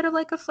also a bit of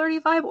like a flirty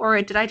vibe?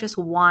 Or did I just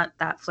want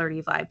that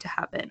flirty vibe to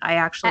happen? I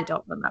actually I,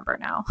 don't remember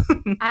now.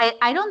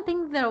 I don't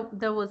think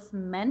there was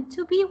meant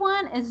to be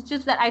one. It's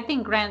just that I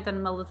think Grant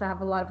and Melissa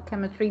have a lot of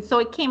chemistry, so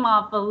it came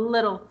off a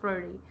little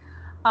flirty.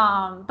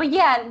 But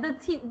yeah,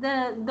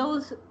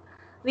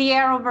 the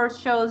Arrowverse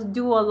shows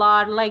do a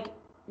lot, like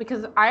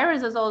because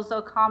Iris has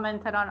also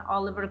commented on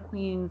Oliver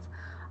Queen's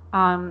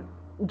um,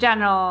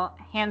 general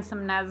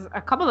handsomeness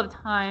a couple of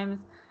times,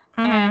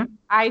 and Hmm.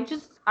 I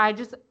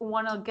just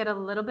want to get a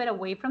little bit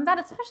away from that,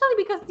 especially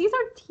because these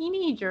are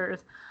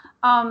teenagers.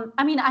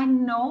 I mean, I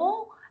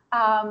know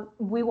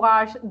we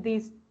watch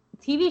these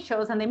TV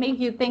shows and they make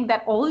you think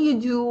that all you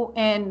do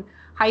in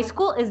high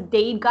school is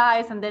date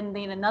guys and then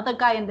date another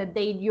guy and then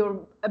date your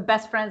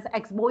best friend's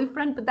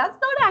ex-boyfriend, but that's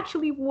not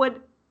actually what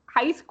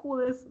high school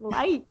is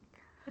like.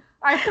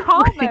 I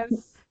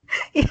promise.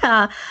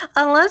 Yeah,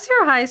 unless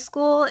your high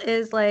school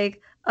is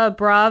like a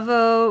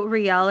Bravo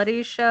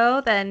reality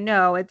show, then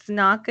no, it's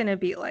not going to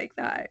be like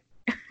that.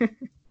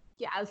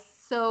 Yes.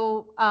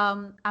 So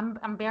I'm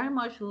very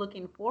much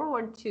looking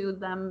forward to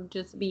them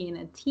just being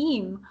a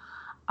team.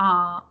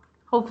 Uh,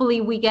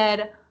 Hopefully, we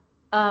get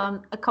a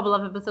couple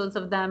of episodes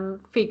of them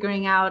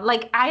figuring out.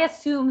 Like I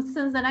assume,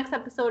 since the next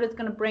episode is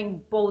going to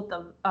bring both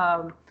of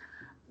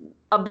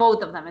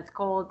them. It's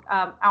called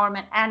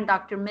Hourman and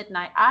Dr.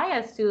 Midnight. I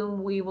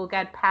assume we will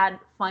get Pat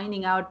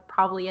finding out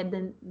probably at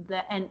the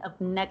end of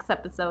next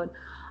episode.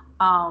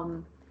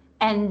 Um,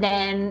 and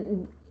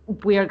then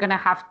we are going to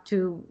have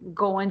to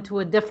go into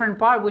a different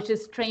part, which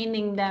is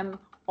training them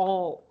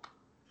all.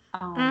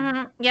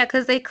 Yeah,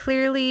 because they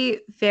clearly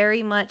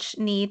very much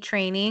need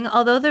training.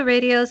 Although the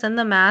radios and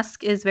the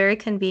mask is very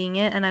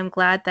convenient, and I'm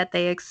glad that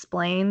they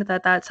explained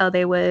that that's how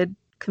they would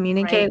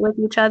communicate Right. with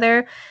each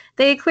other.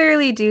 They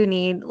clearly do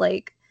need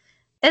like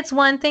it's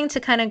one thing to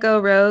kind of go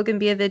rogue and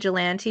be a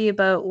vigilante,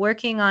 but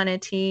working on a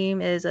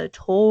team is a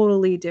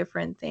totally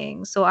different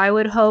thing. So I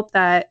would hope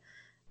that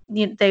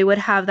they would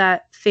have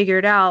that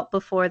figured out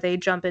before they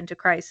jump into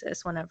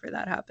crisis whenever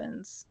that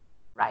happens.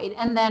 Right.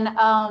 And then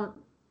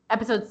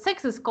episode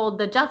 6 is called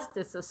the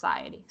Justice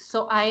Society.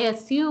 So I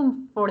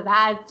assume for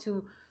that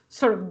to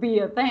sort of be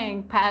a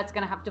thing, Pat's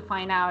going to have to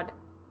find out,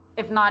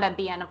 if not at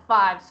the end of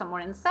 5,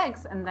 somewhere in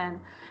 6. And then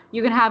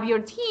you can have your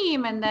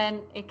team, and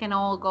then it can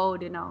all go,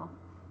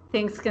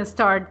 things can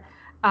start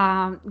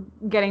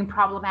getting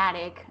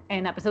problematic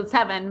in episode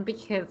 7,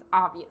 because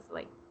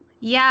obviously.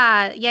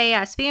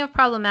 Yeah. Speaking of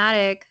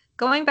problematic,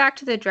 going back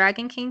to the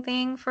Dragon King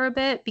thing for a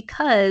bit,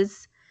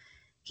 because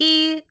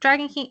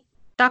Dragon King,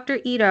 Dr.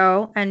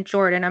 Ito and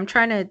Jordan, I'm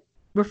trying to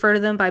refer to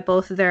them by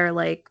both their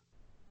like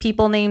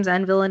people names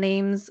and villain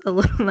names a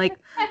little like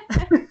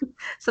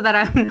so that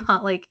I'm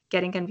not like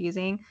getting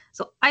confusing.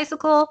 So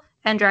Icicle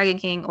and Dragon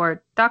King,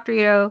 or Dr.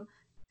 Ito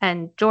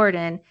and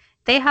Jordan,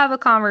 they have a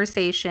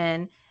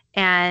conversation,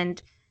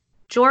 and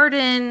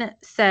Jordan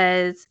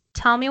says,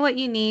 "Tell me what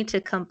you need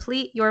to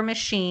complete your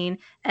machine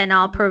and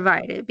I'll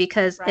provide it,"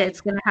 because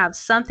it's going to have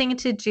something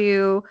to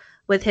do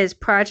with his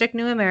Project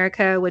New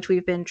America, which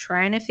we've been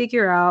trying to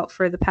figure out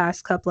for the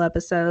past couple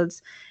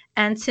episodes.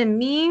 And to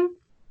me,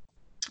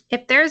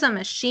 if there's a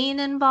machine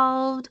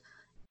involved,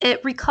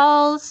 it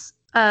recalls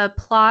a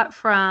plot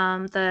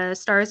from the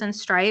Stars and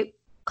Stripe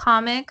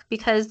comic,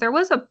 because there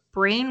was a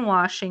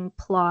brainwashing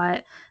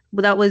plot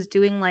that was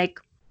doing like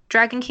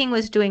Dragon King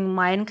was doing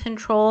mind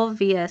control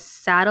via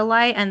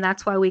satellite, and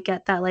that's why we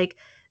get that like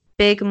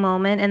big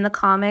moment in the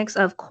comics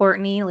of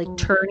Courtney like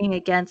turning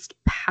against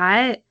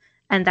Pat,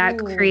 and that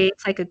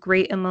creates like a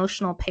great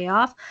emotional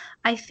payoff.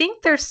 I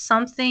think there's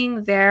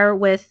something there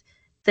with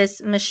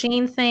this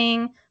machine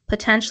thing,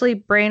 potentially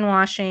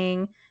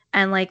brainwashing,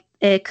 and like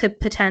it could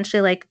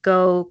potentially like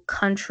go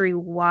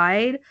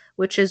countrywide,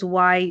 which is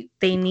why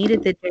they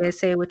needed the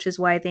JSA, which is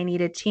why they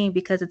needed team,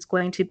 because it's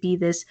going to be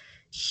this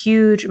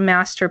huge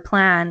master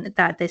plan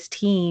that this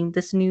team,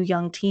 this new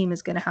young team,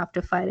 is going to have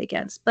to fight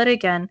against. But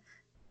again,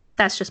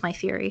 that's just my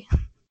theory.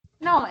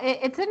 No,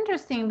 it's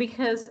interesting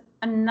because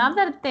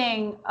another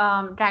thing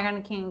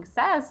Dragon King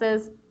says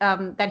is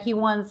that he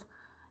wants,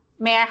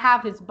 "May I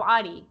have his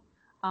body?"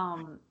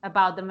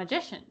 About the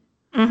magician.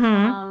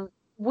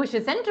 Which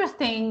is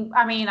interesting.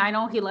 I mean, I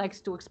know he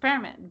likes to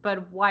experiment,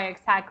 but why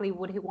exactly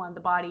would he want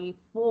the body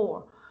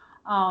for?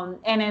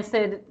 And is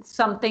it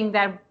something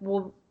that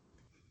will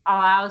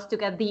allow us to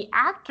get the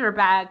actor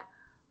back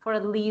for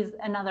at least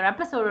another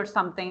episode or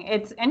something?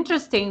 It's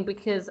interesting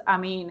because, I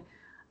mean,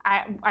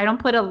 I don't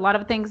put a lot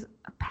of things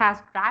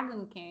past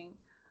Dragon King.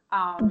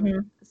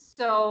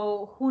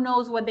 So who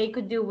knows what they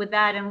could do with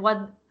that, and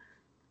what,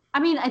 I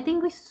mean, I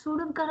think we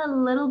sort of got a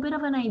little bit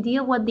of an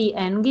idea what the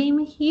end game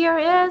here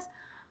is,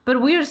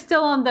 but we're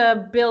still on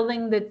the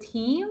building the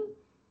team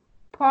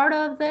part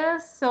of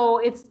this. So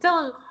it's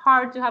still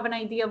hard to have an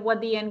idea of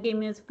what the end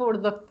game is for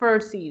the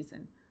first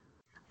season.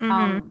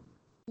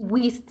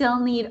 We still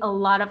need a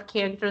lot of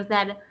characters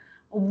that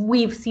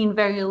we've seen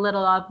very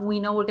little of. We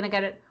know we're going to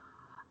get it.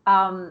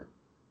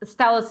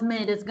 Stella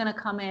Smith is going to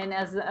come in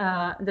as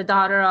the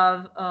daughter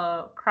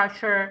of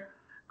Crusher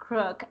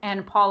Crook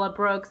and Paula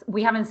Brooks.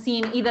 We haven't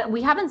seen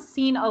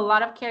a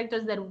lot of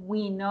characters that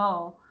we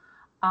know.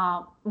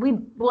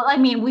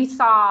 We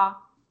saw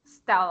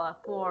Stella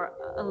for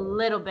a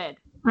little bit,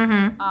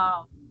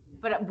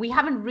 but we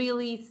haven't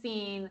really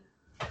seen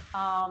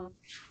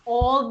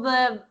all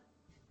the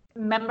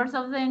members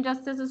of the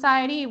Injustice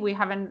Society. We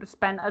haven't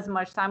spent as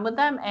much time with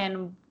them,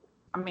 and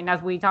I mean,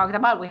 as we talked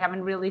about, we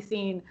haven't really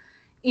seen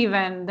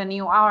even the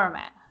new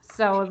Hourman.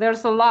 So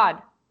there's a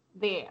lot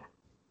there.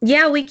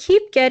 Yeah, we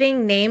keep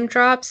getting name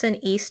drops and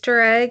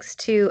Easter eggs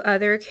to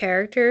other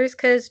characters,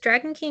 because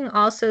Dragon King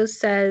also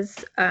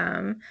says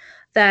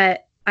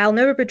that "I'll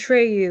never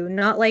betray you,"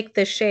 not like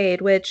the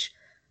Shade, which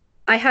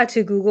I had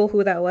to Google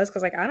who that was,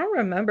 because like I don't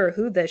remember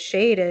who the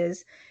Shade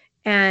is.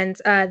 And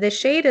the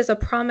Shade is a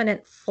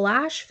prominent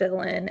Flash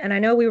villain, and I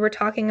know we were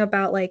talking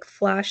about like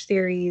Flash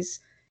theories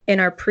in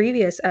our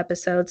previous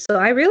episode, so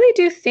I really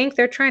do think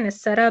they're trying to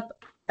set up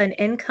an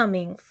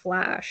incoming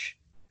Flash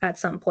at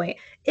some point,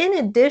 in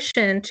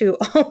addition to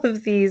all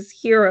of these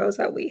heroes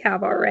that we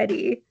have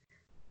already.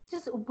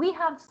 We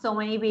have so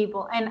many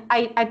people, and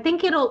I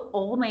think it'll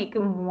all make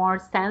more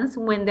sense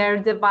when they're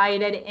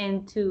divided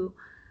into,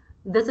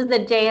 this is the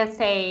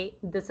JSA,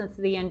 this is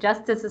the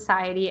Injustice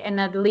Society, and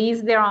at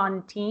least they're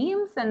on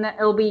teams, and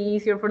it'll be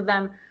easier for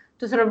them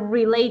to sort of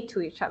relate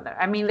to each other.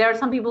 I mean, there are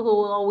some people who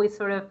will always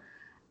sort of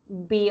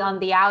be on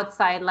the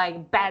outside,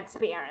 like Bat's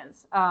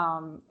parents.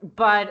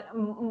 But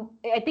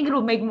I think it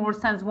will make more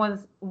sense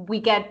once we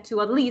get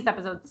to at least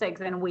episode 6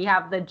 and we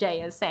have the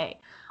JSA,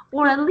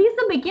 or at least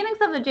the beginnings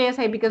of the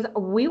JSA, because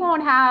we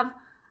won't have,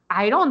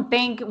 I don't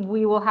think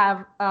we will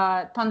have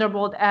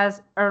Thunderbolt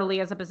as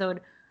early as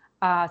episode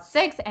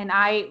 6, and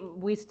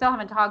we still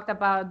haven't talked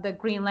about the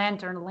Green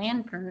Lantern,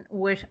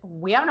 which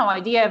we have no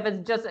idea if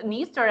it's just an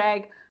Easter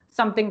egg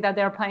something that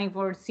they're planning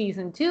for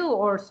season 2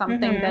 or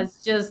something Mm-hmm.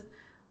 that's just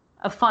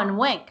a fun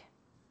wink.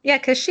 Yeah,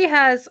 because she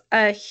has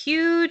a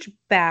huge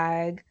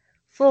bag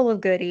full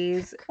of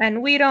goodies,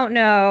 and we don't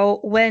know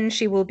when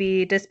she will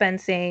be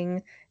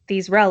dispensing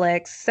these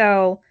relics.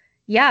 So,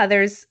 yeah,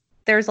 there's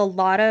a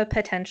lot of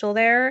potential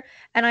there.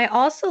 And I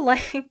also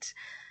liked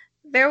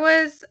there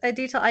was a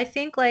detail. I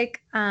think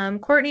like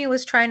Courtney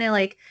was trying to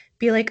like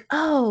be like,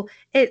 oh,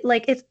 it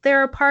like it's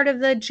they're a part of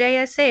the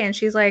JSA, and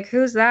she's like,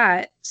 who's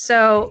that?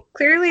 So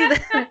clearly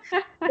the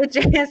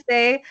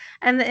JSA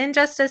and the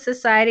Injustice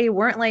Society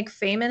weren't like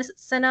famous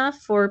enough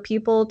for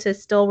people to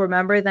still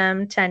remember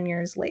them 10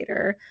 years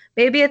later.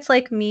 Maybe it's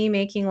like me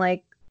making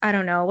like, I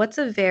don't know, what's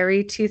a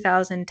very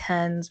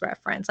 2010s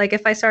reference? Like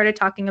if I started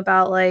talking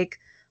about like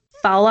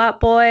Fall Out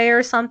Boy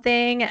or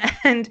something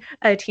and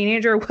a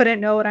teenager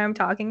wouldn't know what I'm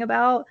talking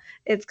about,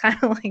 it's kind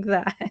of like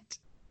that.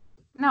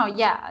 No,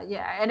 yeah,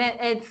 yeah. And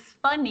it's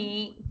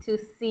funny to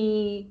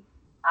see,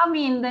 I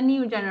mean, the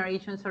new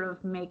generation sort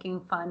of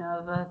making fun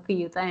of a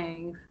few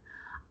things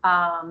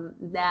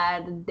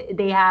that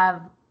they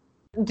have,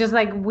 just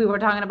like we were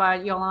talking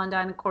about Yolanda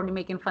and Courtney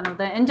making fun of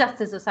the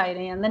Injustice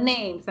Society and the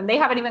names, and they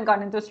haven't even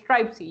gotten into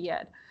Stripesy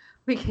yet.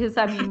 Because,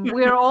 I mean,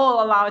 we're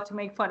all allowed to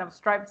make fun of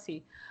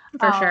Stripesy.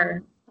 For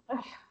sure.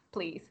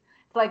 Please.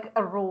 It's like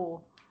a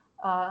rule.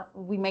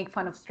 We make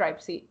fun of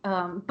Stripesy.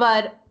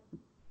 But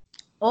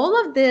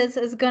all of this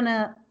is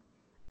gonna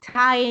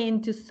tie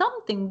into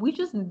something we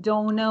just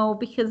don't know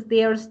because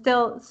there are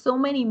still so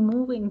many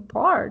moving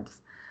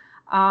parts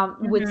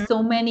with Mm-hmm.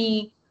 so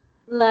many,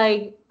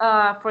 like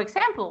for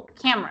example,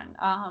 Cameron,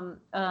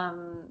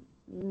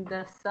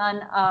 the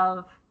son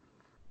of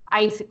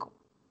Icicle.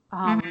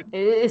 Mm-hmm.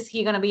 Is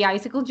he gonna be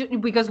Icicle?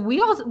 Because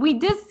we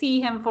did see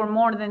him for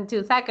more than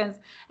 2 seconds,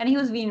 and he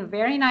was being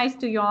very nice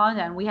to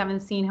Yolanda, and we haven't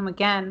seen him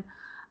again.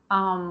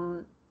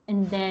 And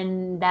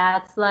then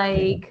that's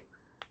like,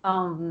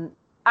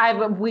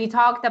 we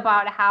talked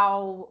about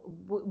how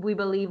we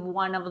believe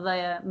one of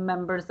the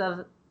members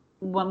of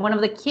one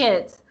of the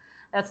kids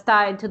that's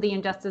tied to the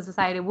Injustice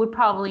Society would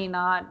probably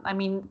not. I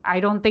mean, I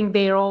don't think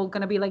they're all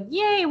gonna be like,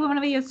 "Yay, we want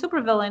to be a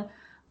supervillain,"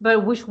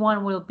 but which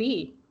one will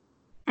be?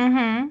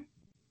 Mm-hmm.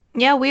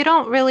 Yeah, we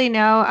don't really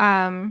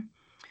know.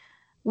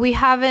 We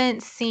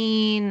haven't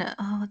seen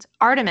it's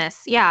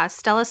Artemis. Yeah,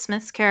 Stella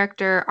Smith's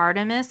character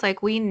Artemis.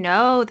 Like we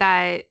know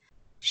that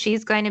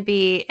she's going to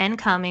be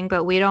incoming,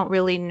 but we don't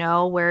really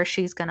know where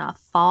she's gonna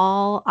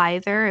fall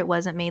either. It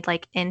wasn't made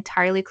like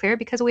entirely clear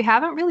because we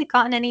haven't really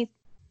gotten any.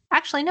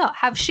 Actually, no.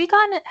 Has she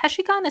gotten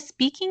a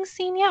speaking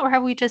scene yet, or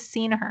have we just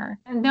seen her?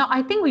 No,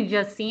 I think we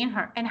just seen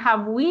her. And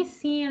have we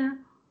seen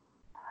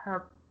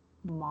her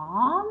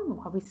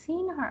mom? Have we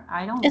seen her?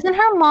 I don't. Isn't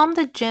her mom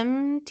the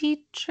gym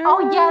teacher?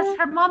 Oh yes,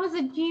 her mom is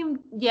a gym.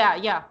 Yeah,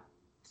 yeah.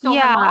 So her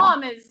Yeah.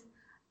 mom is,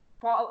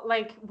 well,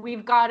 like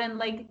we've gotten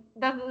like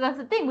that's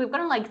the thing. We've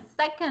gotten like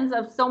seconds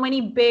of so many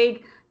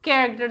big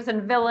characters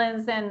and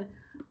villains, and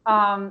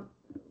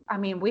I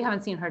mean we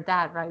haven't seen her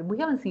dad, right? We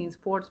haven't seen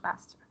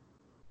Sportsmaster.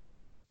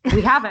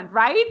 We haven't,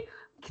 right?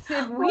 If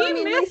Well, I we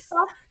mean, miss,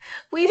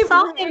 we if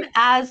saw we, him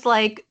as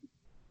like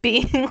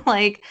being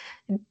like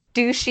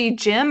douchey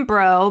gym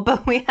bro,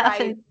 but we right.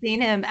 haven't seen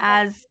him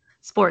as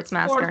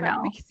Sportsmaster, Sportsmaster,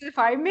 no. because if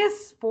I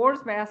miss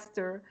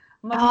Sportsmaster,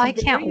 I'm gonna Oh, be I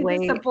can't very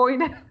wait.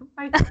 disappointed in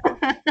myself.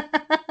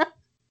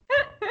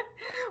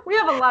 We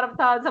have a lot of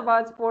thoughts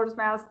about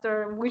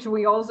Sportsmaster, which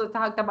we also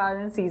talked about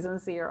in season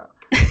 0.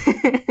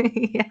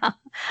 Yeah.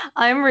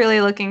 I'm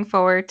really looking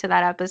forward to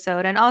that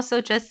episode and also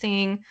just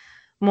seeing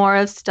more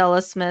of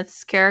Stella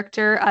Smith's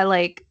character. I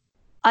like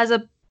as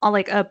a on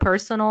like a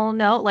personal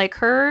note, like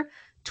her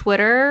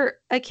Twitter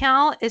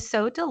account is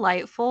so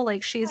delightful.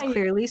 Like she's I,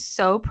 clearly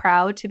so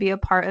proud to be a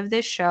part of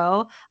this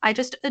show. I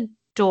just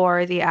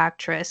adore the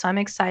actress. So I'm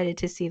excited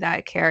to see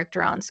that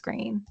character on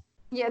screen.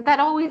 yeah, that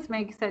always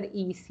makes it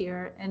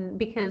easier, and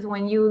because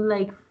when you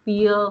like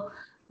feel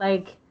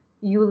like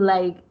you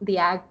like the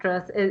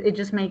actress, it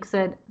just makes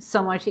it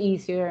so much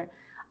easier.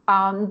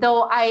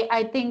 Though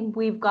I think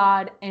we've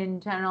got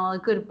in general a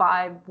good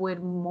vibe with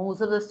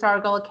most of the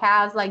Stargirl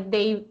cast. Like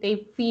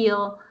they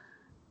feel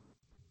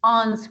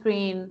on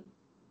screen,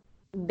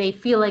 they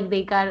feel like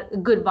they got a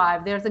good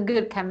vibe. There's a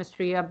good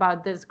chemistry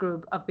about this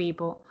group of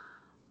people.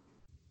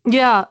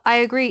 Yeah, I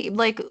agree.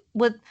 Like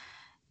with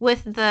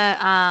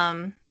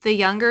the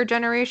younger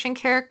generation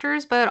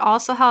characters, but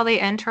also how they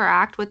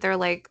interact with their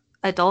like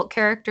adult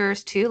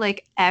characters too.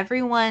 Like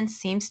everyone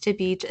seems to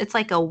be it's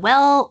like a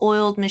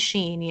well-oiled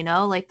machine, you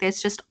know? Like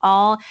it's just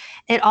all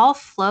it all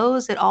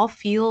flows, it all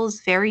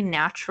feels very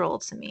natural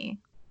to me.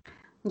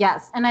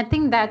 Yes, and I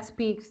think that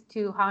speaks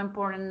to how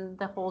important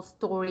the whole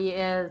story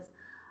is,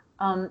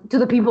 to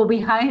the people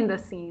behind the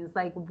scenes.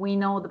 Like we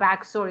know the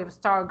backstory of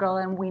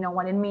Stargirl and we know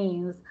what it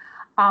means,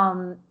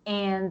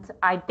 and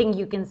I think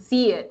you can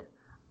see it.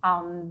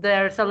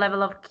 There's a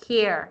level of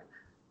care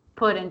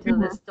put into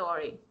Mhm. this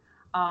story,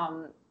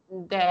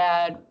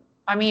 that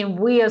I mean,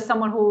 we as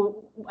someone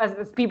who,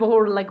 as people who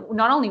are like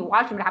not only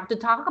watching but have to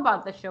talk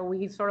about the show,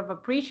 we sort of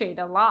appreciate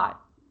a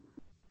lot.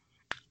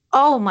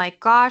 Oh my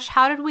gosh,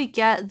 how did we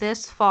get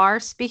this far?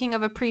 Speaking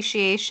of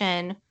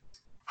appreciation,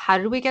 how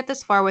did we get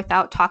this far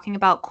without talking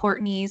about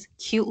Courtney's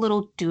cute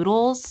little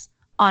doodles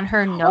on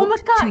her Oh my note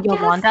to God, yes,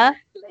 Yolanda?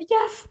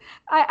 yes.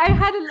 I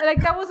had it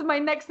like that was my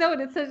next note.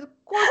 It says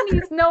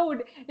Courtney's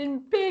note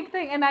in big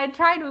thing, and I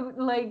tried to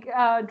like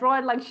draw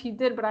it like she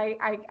did, but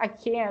I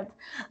can't.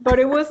 But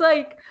it was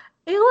like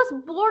it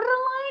was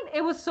borderline.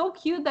 It was so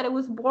cute that it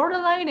was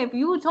borderline. If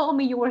you told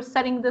me you were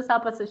setting this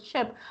up as a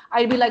ship,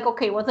 I'd be like,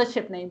 okay, what's a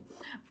ship name?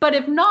 But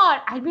if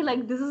not, I'd be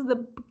like, this is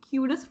the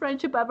cutest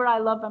friendship ever. I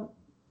love them.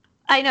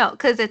 I know,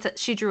 because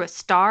she drew a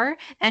star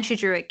and she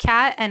drew a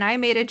cat, and I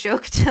made a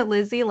joke to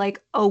Lizzie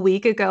like a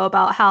week ago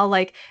about how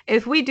like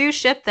if we do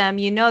ship them,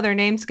 their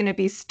name's gonna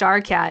be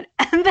Starcat,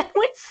 and then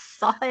we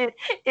saw it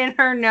in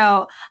her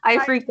note.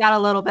 I freaked out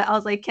a little bit. I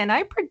was like, can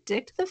I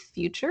predict the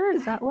future?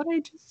 Is that what I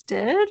just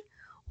did?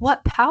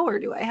 What power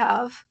do I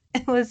have?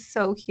 It was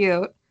so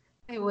cute.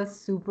 It was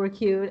super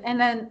cute.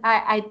 And then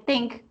I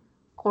think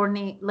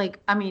Courtney, like,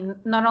 I mean,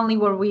 not only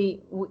were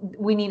we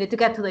needed to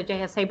get to the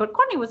JSA, but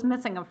Courtney was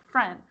missing a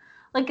friend.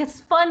 Like,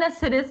 as fun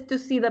as it is to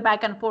see the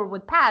back and forth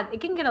with Pat, it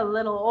can get a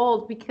little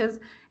old because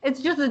it's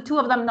just the two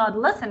of them not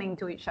listening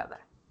to each other.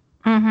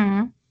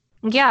 Mm-hmm.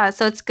 Yeah,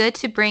 so it's good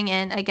to bring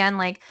in again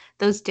like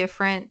those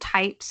different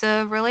types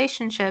of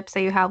relationships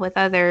that you have with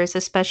others,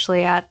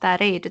 especially at that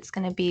age. It's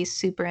going to be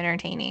super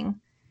entertaining.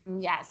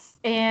 Yes.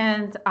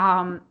 And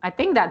I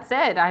think that's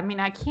it. I mean,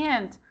 I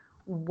can't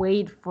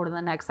wait for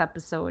the next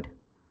episode.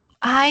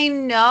 I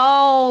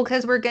know,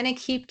 because we're going to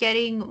keep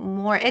getting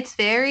more.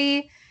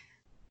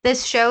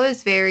 This show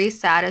is very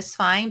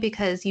satisfying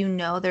because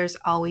there's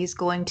always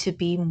going to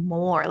be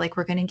more. Like,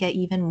 we're going to get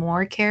even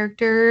more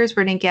characters.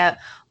 We're going to get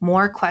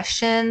more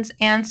questions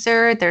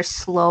answered. They're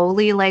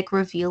slowly like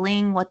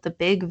revealing what the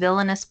big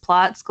villainous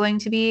plot's going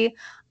to be.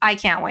 I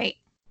can't wait.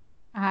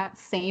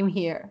 Same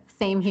here.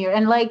 Same here.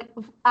 And like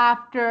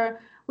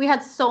after we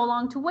had so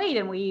long to wait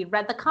and we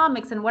read the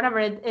comics and whatever,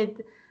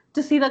 it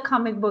to see the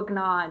comic book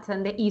nods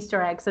and the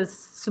Easter eggs is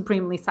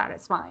supremely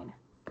satisfying.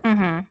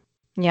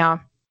 Mm-hmm. Yeah.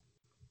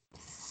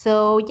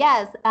 So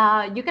yes,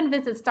 you can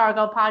visit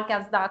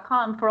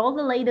stargirlpodcast.com for all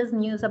the latest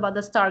news about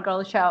the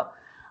Stargirl show.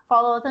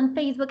 Follow us on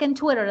Facebook and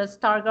Twitter at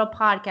Stargirl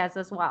Podcast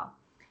as well.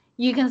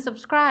 You can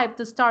subscribe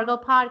to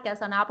Stargirl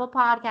Podcast on Apple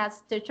Podcasts,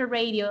 Stitcher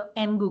Radio,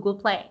 and Google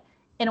Play.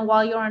 And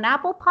while you're on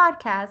Apple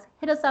Podcasts,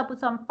 hit us up with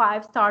some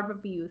 5-star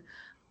reviews.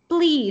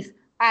 Please,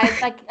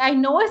 I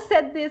know I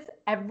said this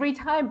every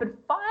time, but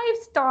 5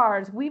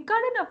 stars. We've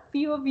gotten a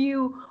few of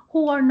you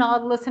who are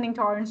not listening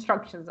to our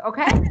instructions,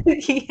 okay?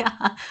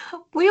 Yeah,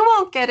 we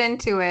won't get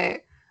into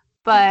it,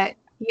 but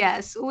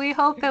yes, we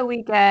hope that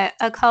we get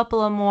a couple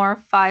of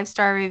more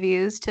 5-star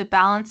reviews to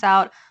balance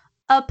out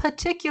a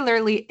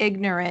particularly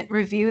ignorant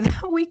review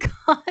that we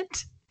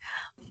got.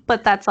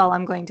 But that's all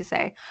I'm going to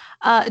say.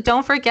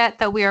 Don't forget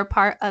that we are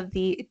part of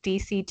the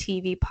DC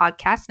TV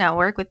Podcast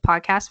Network with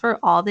podcasts for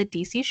all the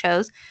DC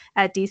shows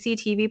at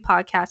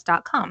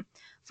dctvpodcast.com.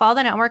 Follow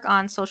the network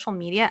on social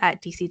media at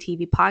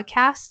DCTV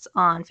Podcasts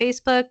on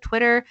Facebook,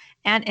 Twitter,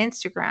 and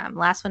Instagram.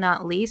 Last but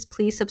not least,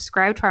 please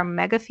subscribe to our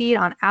mega feed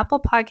on Apple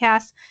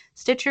Podcasts,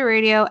 Stitcher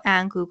Radio,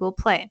 and Google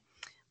Play.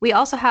 We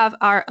also have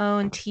our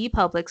own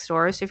TeePublic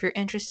store, so if you're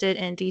interested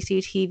in DC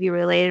TV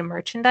related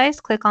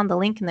merchandise, click on the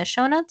link in the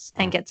show notes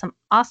and get some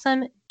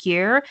awesome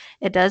gear.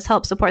 It does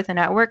help support the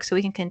network so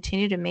we can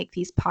continue to make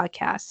these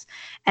podcasts.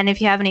 And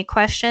if you have any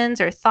questions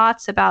or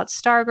thoughts about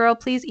Stargirl,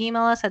 please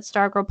email us at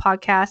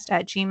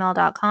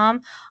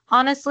stargirlpodcast@gmail.com.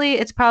 Honestly,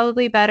 it's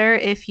probably better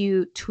if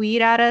you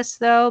tweet at us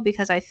though,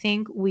 because I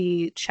think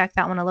we check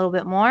that one a little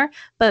bit more.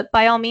 But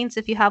by all means,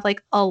 if you have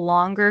like a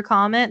longer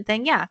comment,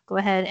 then yeah, go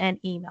ahead and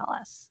email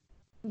us.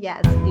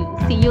 Yes.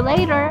 See you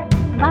later.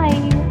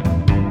 Bye.